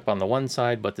relationship on the one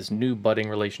side, but this new budding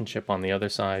relationship on the other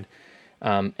side.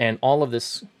 And all of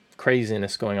this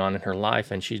craziness going on in her life,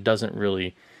 and she doesn't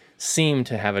really seem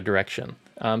to have a direction.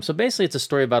 So basically, it's a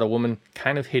story about a woman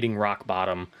kind of hitting rock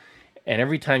bottom. And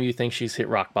every time you think she's hit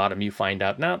rock bottom, you find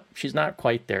out, no, she's not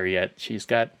quite there yet. She's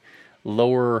got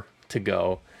lower to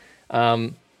go.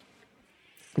 There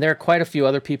are quite a few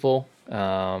other people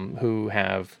who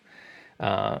have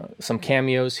some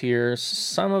cameos here.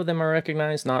 Some of them are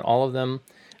recognized, not all of them.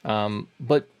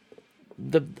 But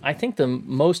I think the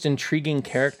most intriguing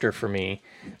character for me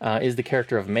is the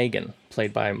character of Megan,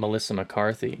 played by Melissa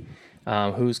McCarthy,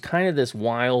 who's kind of this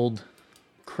wild,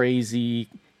 crazy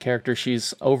character.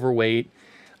 She's overweight,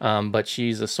 but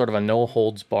she's a sort of a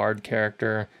no-holds-barred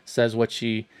character, says what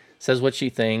she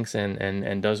thinks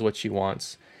and does what she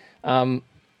wants.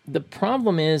 The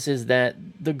problem is that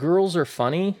the girls are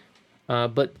funny,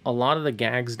 but a lot of the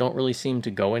gags don't really seem to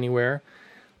go anywhere.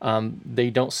 They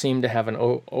don't seem to have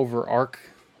an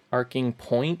overarching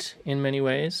point in many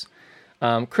ways.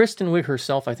 Kristen Wiig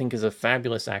herself, I think, is a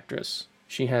fabulous actress.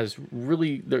 She has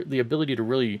really the ability to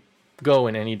really go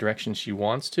in any direction she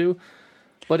wants to.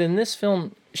 But in this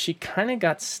film, she kind of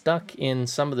got stuck in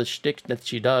some of the shtick that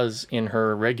she does in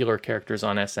her regular characters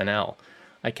on SNL.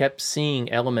 I kept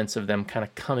seeing elements of them kind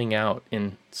of coming out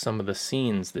in some of the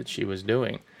scenes that she was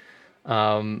doing.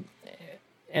 And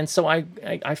so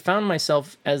I found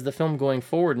myself, as the film going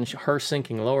forward and her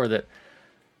sinking lower, that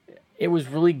it was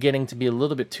really getting to be a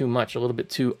little bit too much, a little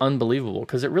bit too unbelievable,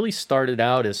 because it really started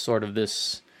out as sort of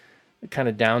this kind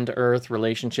of down-to-earth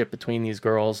relationship between these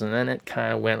girls, and then it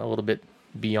kind of went a little bit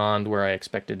beyond where I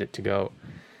expected it to go.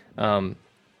 I've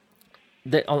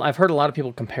heard a lot of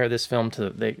people compare this film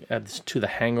to The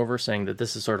Hangover, saying that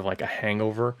this is sort of like a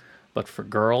Hangover, but for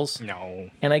girls. No.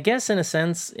 And I guess in a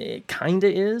sense it kind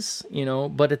of is,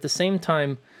 but at the same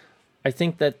time, I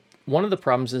think that one of the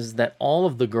problems is that all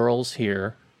of the girls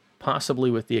here,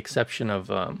 possibly with the exception of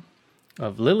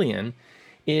Lillian,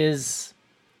 is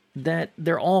that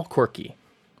they're all quirky.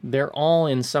 They're all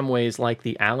in some ways like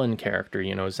the Alan character,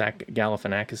 Zach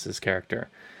Galifianakis' character.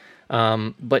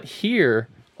 But here,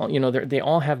 they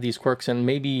all have these quirks, and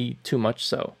maybe too much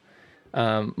so.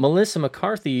 Melissa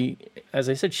McCarthy, as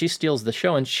I said, she steals the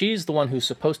show, and she's the one who's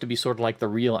supposed to be sort of like the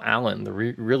real Alan, the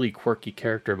really quirky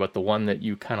character, but the one that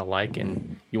you kind of like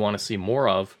and you want to see more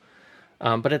of.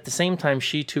 But at the same time,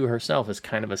 she too herself is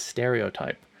kind of a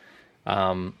stereotype.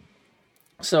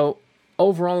 So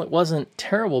overall, it wasn't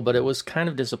terrible, but it was kind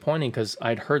of disappointing because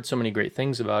I'd heard so many great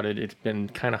things about it. It'd been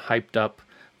kind of hyped up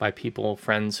by people,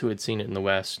 friends who had seen it in the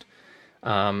West.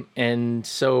 And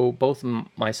so both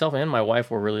myself and my wife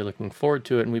were really looking forward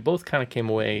to it, and we both kind of came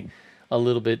away a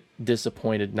little bit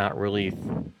disappointed, not really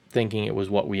thinking it was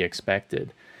what we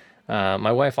expected.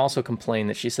 My wife also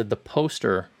complained that she said the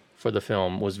poster for the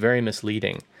film was very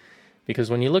misleading,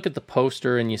 because when you look at the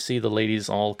poster and you see the ladies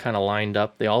all kind of lined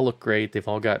up, they all look great. They've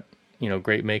all got,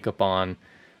 great makeup on,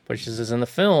 but she says in the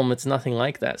film, it's nothing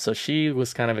like that. So she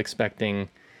was kind of expecting,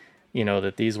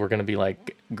 that these were going to be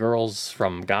like girls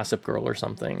from Gossip Girl or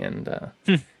something. And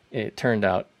it turned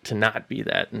out to not be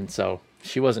that. And so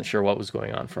she wasn't sure what was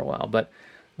going on for a while, but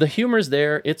the humor's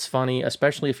there. It's funny,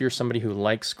 especially if you're somebody who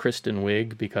likes Kristen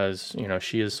Wiig, because,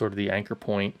 she is sort of the anchor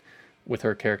point with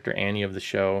her character Annie of the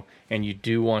show, and you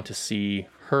do want to see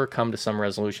her come to some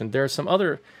resolution. There are some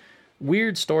other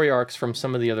weird story arcs from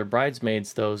some of the other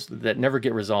bridesmaids, those that never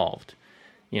get resolved.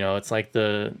 It's like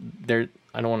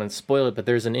I don't want to spoil it, but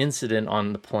there's an incident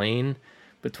on the plane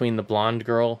between the blonde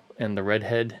girl and the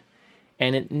redhead,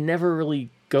 and it never really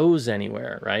goes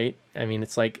anywhere, right? I mean,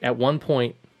 it's like at one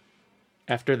point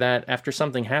after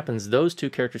something happens, those two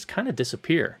characters kind of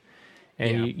disappear,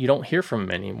 and you don't hear from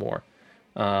them anymore.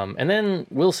 And then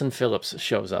Wilson Phillips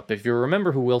shows up. If you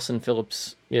remember who Wilson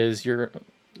Phillips is, you're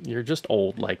just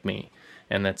old like me,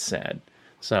 and that's sad.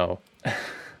 So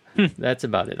that's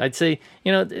about it. I'd say,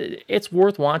 it's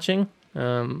worth watching.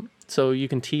 So you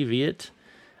can TV it.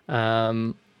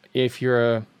 If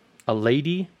you're a a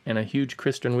lady and a huge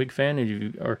Kristen Wiig fan,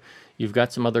 and you've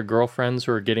got some other girlfriends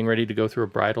who are getting ready to go through a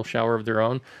bridal shower of their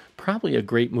own, probably a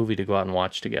great movie to go out and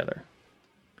watch together.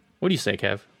 What do you say,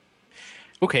 Kev?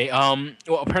 Okay.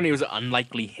 Well, apparently it was an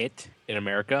unlikely hit in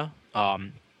America.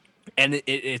 And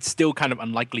it's still kind of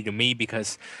unlikely to me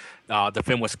because the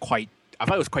film was I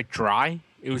thought it was quite dry.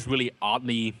 It was really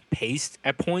oddly paced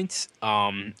at points.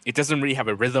 It doesn't really have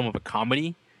a rhythm of a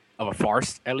comedy, of a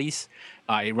farce at least.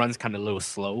 It runs kind of a little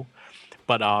slow.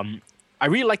 But I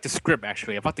really liked the script,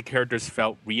 actually. I thought the characters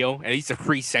felt real, at least the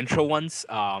three central ones.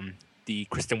 The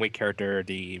Kristen Wiig character,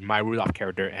 the Maya Rudolph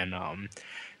character, and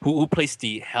who plays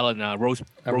the Helena Rose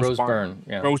Byrne.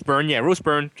 Yeah. Rose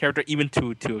Byrne character, even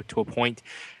to a point.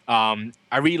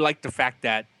 I really like the fact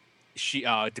that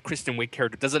the Kristen Wiig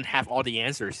character doesn't have all the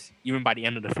answers, even by the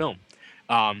end of the film.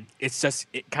 It's just,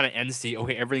 it kind of ends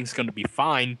okay, everything's going to be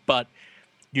fine, but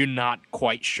you're not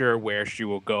quite sure where she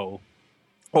will go,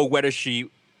 or whether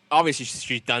obviously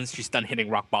she's done hitting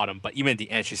rock bottom, but even at the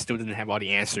end, she still doesn't have all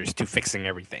the answers to fixing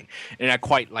everything. And I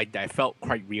quite like that. It felt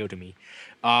quite real to me.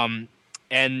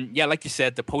 And yeah, like you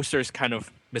said, the poster is kind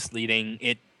of misleading.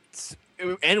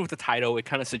 And with the title, it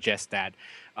kind of suggests that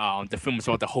the film is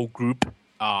about the whole group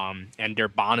and their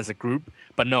bond as a group.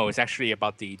 But no, it's actually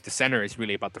about the center is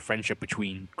really about the friendship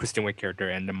between Kristen Wiig character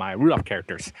and the Maya Rudolph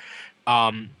characters.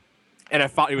 And I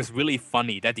thought it was really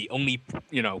funny that the only,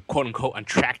 quote unquote,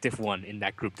 attractive one in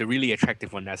that group, the really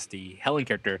attractive one, that's the Helen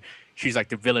character, she's like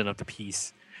the villain of the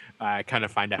piece. I kind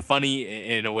of find that funny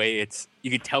in a way.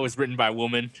 You can tell it's written by a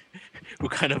woman who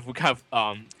kind of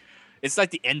it's like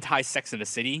the anti-Sex in the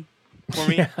City for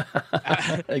me.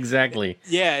 Exactly.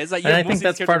 Yeah, it's like. And I think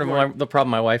that's part of the problem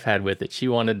my wife had with it. She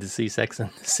wanted to see Sex in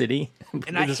the City,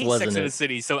 and I hate Sex in the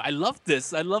City, so I love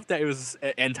this. I love that it was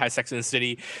anti-Sex in the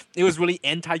City. It was really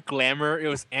anti-glamour. It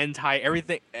was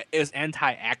anti-everything. It was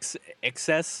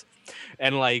anti-excess,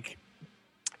 and like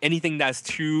anything that's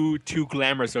too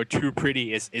glamorous or too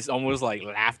pretty is almost like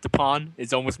laughed upon.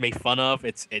 It's almost made fun of.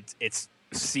 It's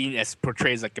seen as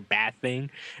portrayed as like a bad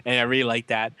thing, and I really like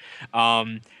that.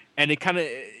 And it kind of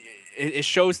it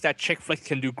shows that chick flicks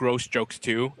can do gross jokes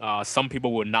too. Some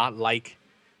people would not like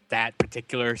that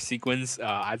particular sequence.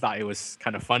 I thought it was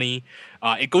kind of funny.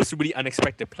 It goes to really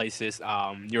unexpected places.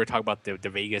 You were talking about the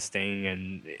Vegas thing,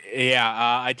 and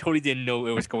I totally didn't know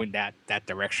it was going that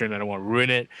direction. I don't want to ruin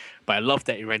it, but I love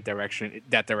that it went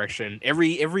that direction.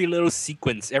 Every little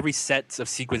sequence, every set of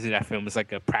sequence in that film is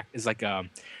like a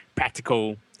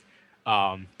practical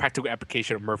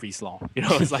application of Murphy's Law.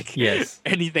 It's like yes.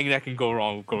 Anything that can go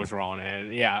wrong goes wrong,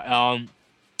 and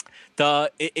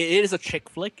it is a chick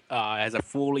flick. It has a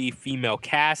fully female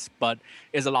cast, but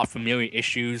there's a lot of familiar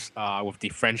issues with the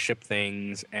friendship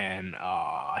things and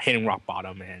hitting rock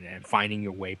bottom and finding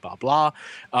your way, blah blah.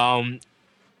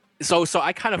 So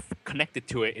I kind of connected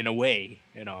to it in a way.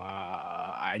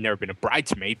 I've never been a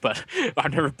bridesmaid, but I'll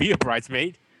never be a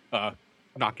bridesmaid.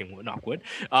 Knock wood.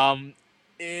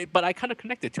 But I kind of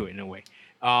connected to it in a way.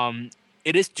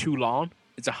 It is too long.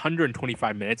 It's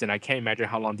 125 minutes, and I can't imagine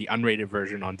how long the unrated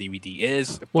version on DVD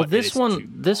is. Well,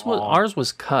 ours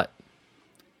was cut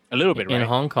a little bit, right? In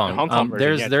Hong Kong. The Hong Kong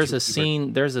version, there's a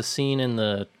scene in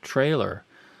the trailer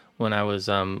when I was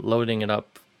loading it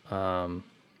up.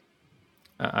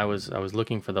 I was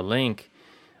looking for the link.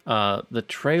 The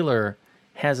trailer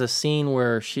has a scene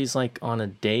where she's like on a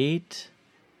date,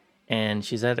 and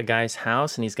she's at a guy's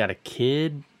house, and he's got a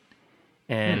kid.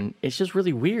 And it's just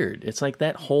really weird. It's like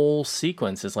that whole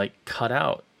sequence is like cut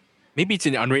out. Maybe it's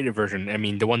in the unrated version. I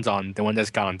mean, the one that's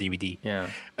got on DVD. Yeah.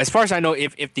 As far as I know,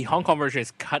 if the Hong Kong version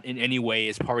is cut in any way,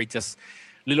 it's probably just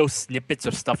little snippets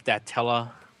of stuff that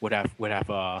Tella would have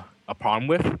a problem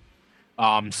with.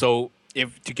 So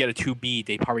if to get a 2B,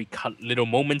 they probably cut little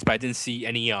moments, but I didn't see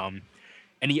any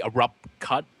abrupt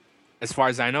cut, as far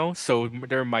as I know. So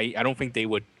I don't think they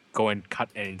would go and cut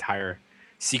an entire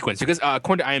sequence, because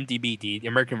according to IMDb, the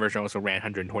American version also ran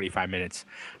 125 minutes,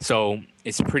 so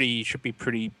should be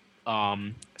pretty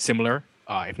similar,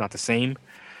 if not the same.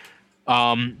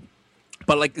 But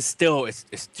like still,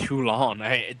 it's too long.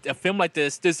 A film like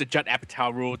this, there's a Judd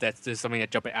Apatow rule. There's something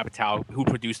that Judd Apatow, who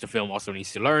produced the film, also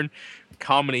needs to learn.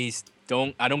 Comedies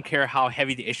I don't care how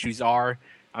heavy the issues are.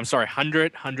 I'm sorry,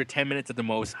 110 minutes at the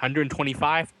most.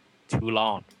 125, too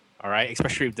long. All right,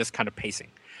 especially with this kind of pacing.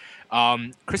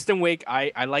 Kristen Wiig,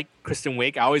 I like Kristen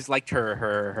Wiig. I always liked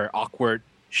her awkward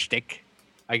shtick,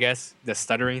 I guess, the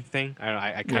stuttering thing.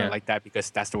 I kind of like that because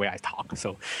that's the way I talk.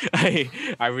 So I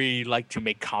really like to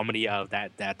make comedy out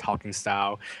of that talking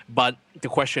style. But the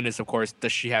question is, of course,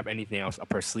 does she have anything else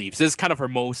up her sleeves? This is kind of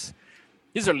this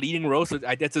is her leading role. So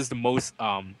I guess this is the most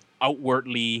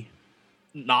outwardly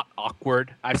not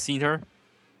awkward I've seen her.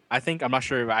 I think I'm not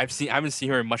sure if I haven't seen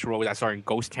her in much roles. I saw her in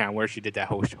Ghost Town where she did that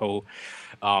whole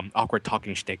awkward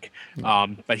talking shtick.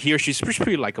 But here she's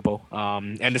pretty likable.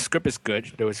 And the script is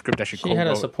good. There was a script that she had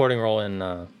a supporting role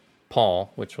in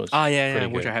Paul, which was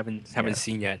which I haven't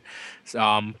seen yet.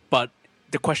 But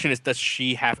the question is, does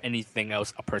she have anything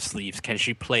else up her sleeves? Can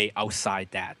she play outside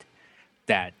that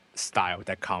style,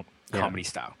 that comedy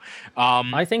style?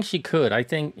 I think she could. I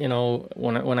think,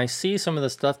 when I see some of the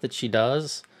stuff that she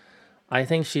does, I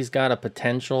think she's got a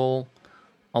potential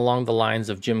along the lines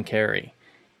of Jim Carrey.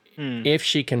 If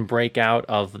she can break out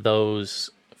of those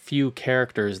few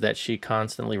characters that she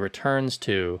constantly returns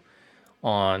to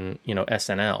on,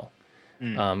 SNL.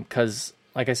 Because,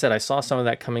 like I said, I saw some of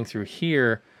that coming through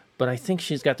here, but I think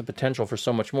she's got the potential for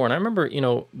so much more. And I remember,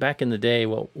 back in the day,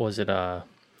 what was it?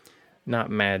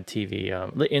 Not Mad TV,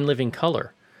 In Living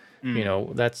Color.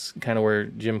 That's kind of where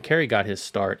Jim Carrey got his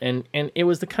start. And it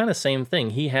was the kind of same thing.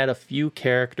 He had a few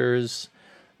characters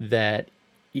that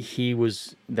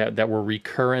that were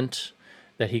recurrent,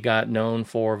 that he got known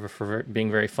for being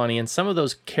very funny. And some of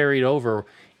those carried over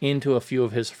into a few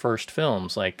of his first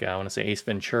films, like I want to say Ace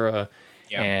Ventura,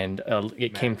 and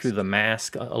it came through The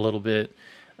Mask a little bit.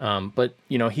 But,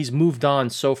 he's moved on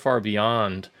so far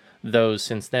beyond those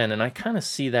since then. And I kind of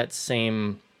see that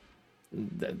same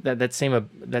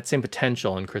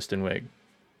potential in Kristen Wiig.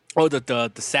 Oh,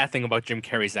 the sad thing about Jim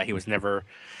Carrey is that he was never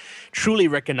truly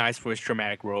recognized for his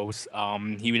dramatic roles.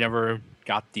 He never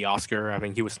got the Oscar. I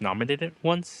think he was nominated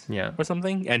once, or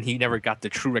something, and he never got the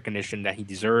true recognition that he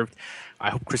deserved.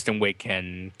 I hope Kristen Wiig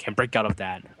can break out of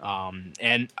that,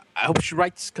 and I hope she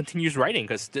continues writing,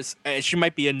 because she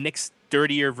might be a next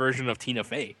dirtier version of Tina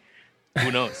Fey. Who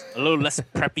knows? A little less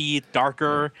preppy,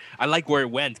 darker. I like where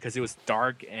it went because it was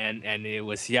dark and it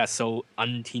was so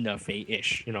un-Tina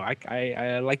Fey-ish.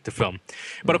 I like the film,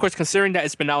 but of course, considering that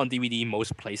it's been out on DVD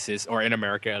most places, or in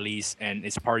America at least, and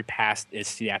it's probably past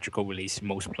its theatrical release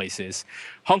most places.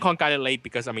 Hong Kong got it late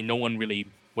because no one really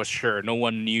was sure. No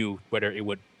one knew whether it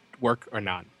would work or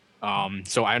not.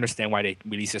 So I understand why they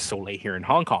released it so late here in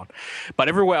Hong Kong, but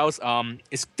everywhere else,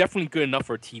 it's definitely good enough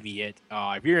for TV.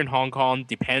 If you're in Hong Kong,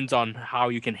 depends on how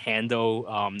you can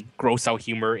handle gross out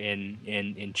humor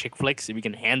in chick flicks. If you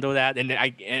can handle that,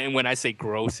 and when I say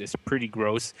gross, it's pretty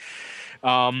gross.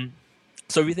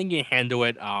 So if you think you can handle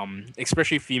it,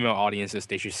 especially female audiences,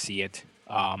 they should see it.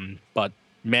 But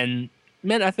men,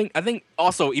 I think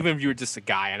also, even if you're just a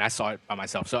guy, and I saw it by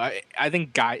myself, so I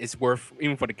think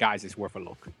even for the guys, it's worth a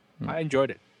look. I enjoyed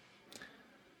it.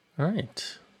 All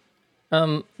right.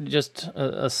 Just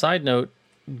a side note,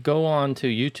 go on to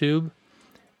YouTube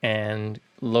and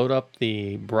load up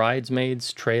the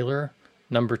Bridesmaids trailer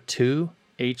number 2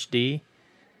 HD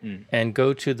and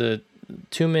go to the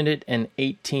 2-minute and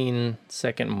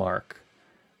 18-second mark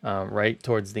right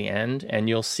towards the end, and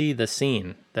you'll see the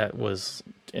scene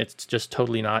it's just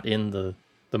totally not in the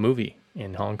movie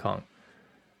in Hong Kong.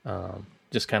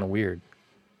 Just kind of weird,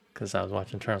 because I was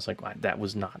watching the trailer, I was like, wow, that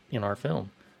was not in our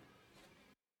film.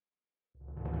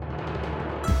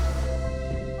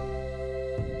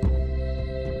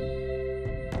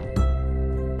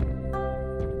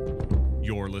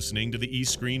 You're listening to the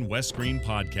East Screen West Screen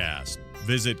podcast.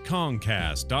 Visit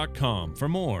Kongcast.com for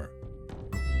more.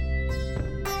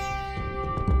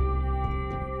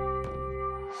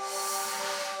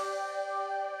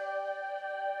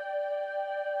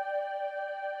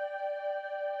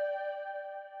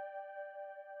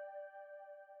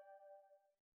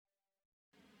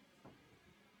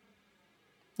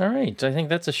 All right, I think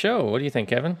that's a show. What do you think,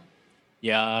 Kevin?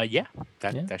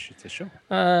 That's a show.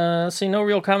 See, no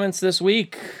real comments this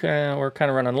week. We're kind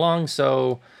of running long,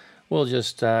 so we'll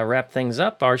just wrap things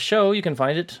up. Our show, you can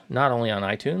find it not only on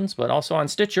iTunes, but also on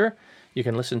Stitcher. You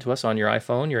can listen to us on your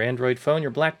iPhone, your Android phone,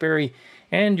 your BlackBerry,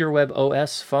 and your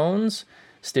WebOS phones.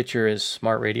 Stitcher is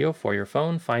smart radio for your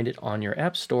phone. Find it on your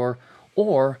App Store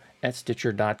or at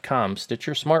Stitcher.com.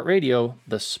 Stitcher Smart Radio,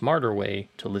 the smarter way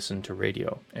to listen to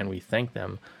radio. And we thank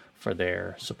them for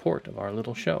their support of our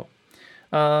little show.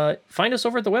 Find us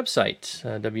over at the website,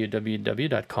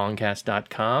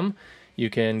 www.kongcast.com. You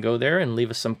can go there and leave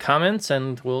us some comments,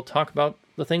 and we'll talk about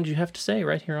the things you have to say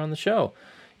right here on the show.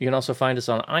 You can also find us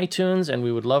on iTunes, and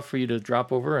we would love for you to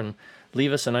drop over and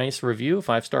leave us a nice review, a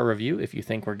 5-star review, if you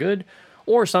think we're good,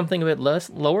 or something a bit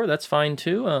lower. That's fine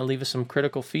too. Leave us some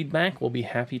critical feedback. We'll be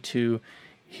happy to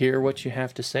hear what you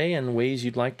have to say and ways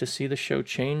you'd like to see the show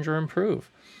change or improve.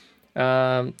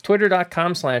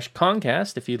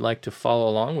 Twitter.com/Kongcast if you'd like to follow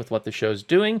along with what the show's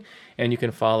doing, and you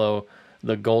can follow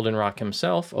the Golden Rock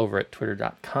himself over at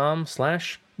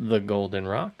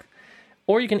twitter.com/thegoldenrock,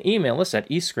 or you can email us at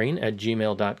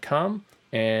escreen@gmail.com,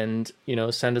 and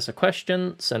send us a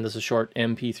question, send us a short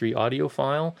MP3 audio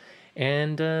file,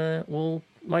 and we'll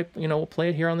play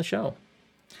it here on the show.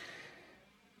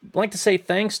 I'd like to say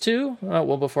thanks to,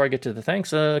 before I get to the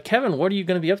thanks, Kevin, what are you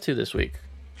going to be up to this week?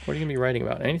 What are you going to be writing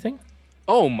about? Anything?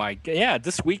 Oh my god! Yeah,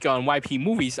 this week on YP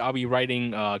Movies, I'll be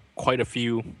writing quite a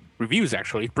few reviews,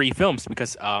 actually, 3 films,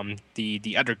 because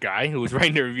the other guy who was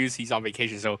writing the reviews, he's on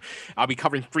vacation, so I'll be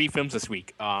covering 3 films this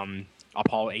week.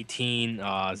 Apollo 18,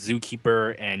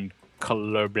 Zookeeper, and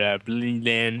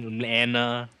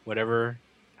Colorblana, whatever,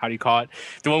 how do you call it?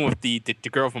 The one with the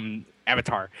girl from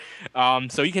Avatar.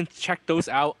 So you can check those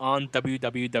out on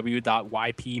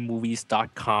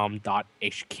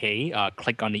www.ypmovies.com.hk.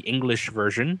 Click on the English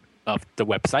version of the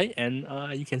website, and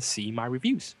you can see my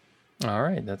reviews. All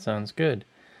right, that sounds good.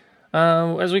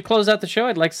 As we close out the show,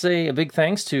 I'd like to say a big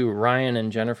thanks to Ryan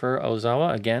and Jennifer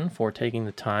Ozawa again for taking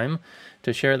the time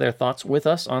to share their thoughts with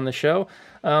us on the show.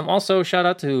 Also, shout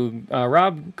out to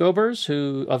Rob Gobers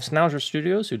of Snauzer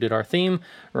Studios, who did our theme,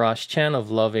 Ross Chen of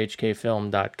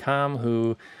lovehkfilm.com,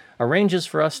 who arranges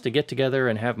for us to get together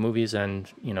and have movies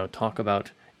and talk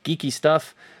about geeky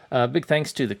stuff. Big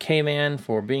thanks to the K-Man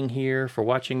for being here, for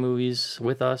watching movies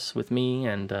with us, with me,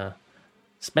 and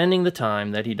spending the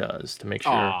time that he does to make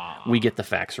sure we get the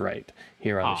facts right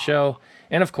here on the show.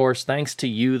 And of course, thanks to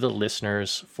you, the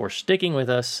listeners, for sticking with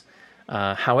us.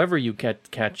 However you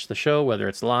catch the show, whether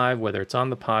it's live, whether it's on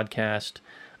the podcast,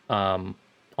 on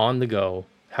the go,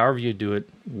 however you do it,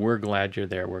 we're glad you're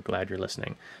there. We're glad you're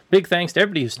listening. Big thanks to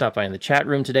everybody who stopped by in the chat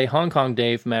room today. Hong Kong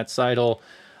Dave, Matt Seidel,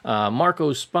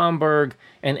 Marco Spomberg,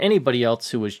 and anybody else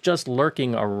who was just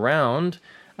lurking around.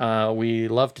 We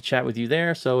love to chat with you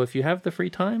there, so if you have the free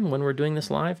time when we're doing this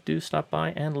live, do stop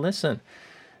by and listen.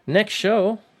 Next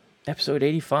show, episode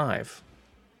 85.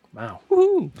 Wow.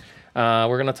 Woohoo!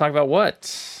 We're going to talk about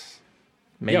what?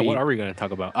 Maybe, what are we going to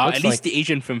talk about? At least the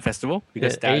Asian Film Festival.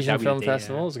 Because the Asian Film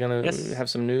Festival is going to have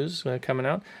some news coming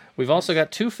out. We've also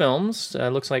got 2 films,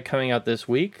 looks like, coming out this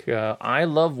week. I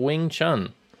Love Wing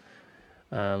Chun.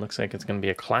 Looks like it's going to be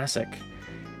a classic.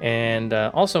 And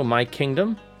also My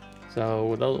Kingdom. So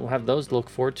we'll have those to look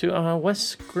forward to. West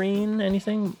Screen,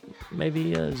 anything?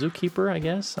 Maybe Zookeeper, I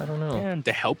guess. I don't know. And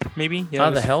The Help, maybe.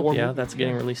 The Help, that's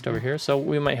getting released over here. So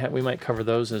we might cover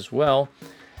those as well.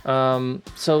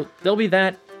 So there'll be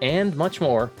that and much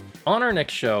more on our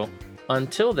next show.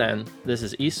 Until then, this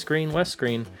is East Screen, West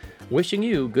Screen, wishing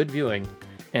you good viewing,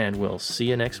 and we'll see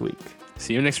you next week.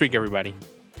 See you next week, everybody.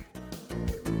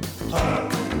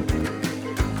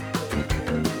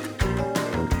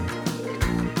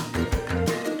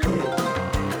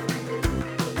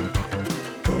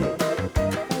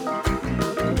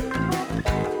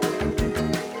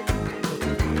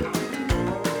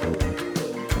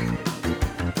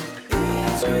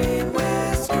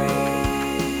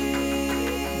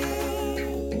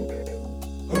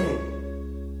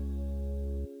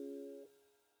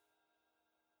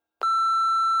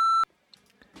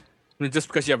 Just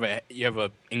because you have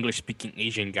a English speaking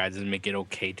Asian guy doesn't make it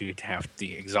okay to have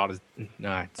the exotic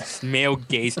male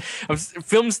gaze.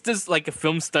 Films just like a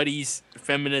film studies,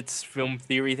 feminist film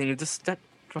theory thing. Just that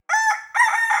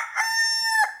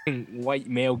white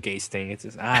male gaze thing. It's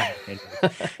just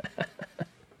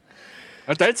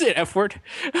That's it. F word.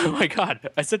 Oh my god!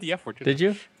 I said the F word. Did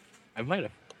you? I might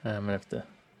have. I'm gonna have to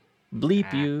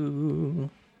bleep you.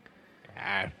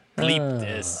 Bleep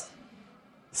this.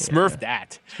 Smurf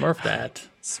that. Smurf that.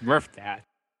 Smurf that.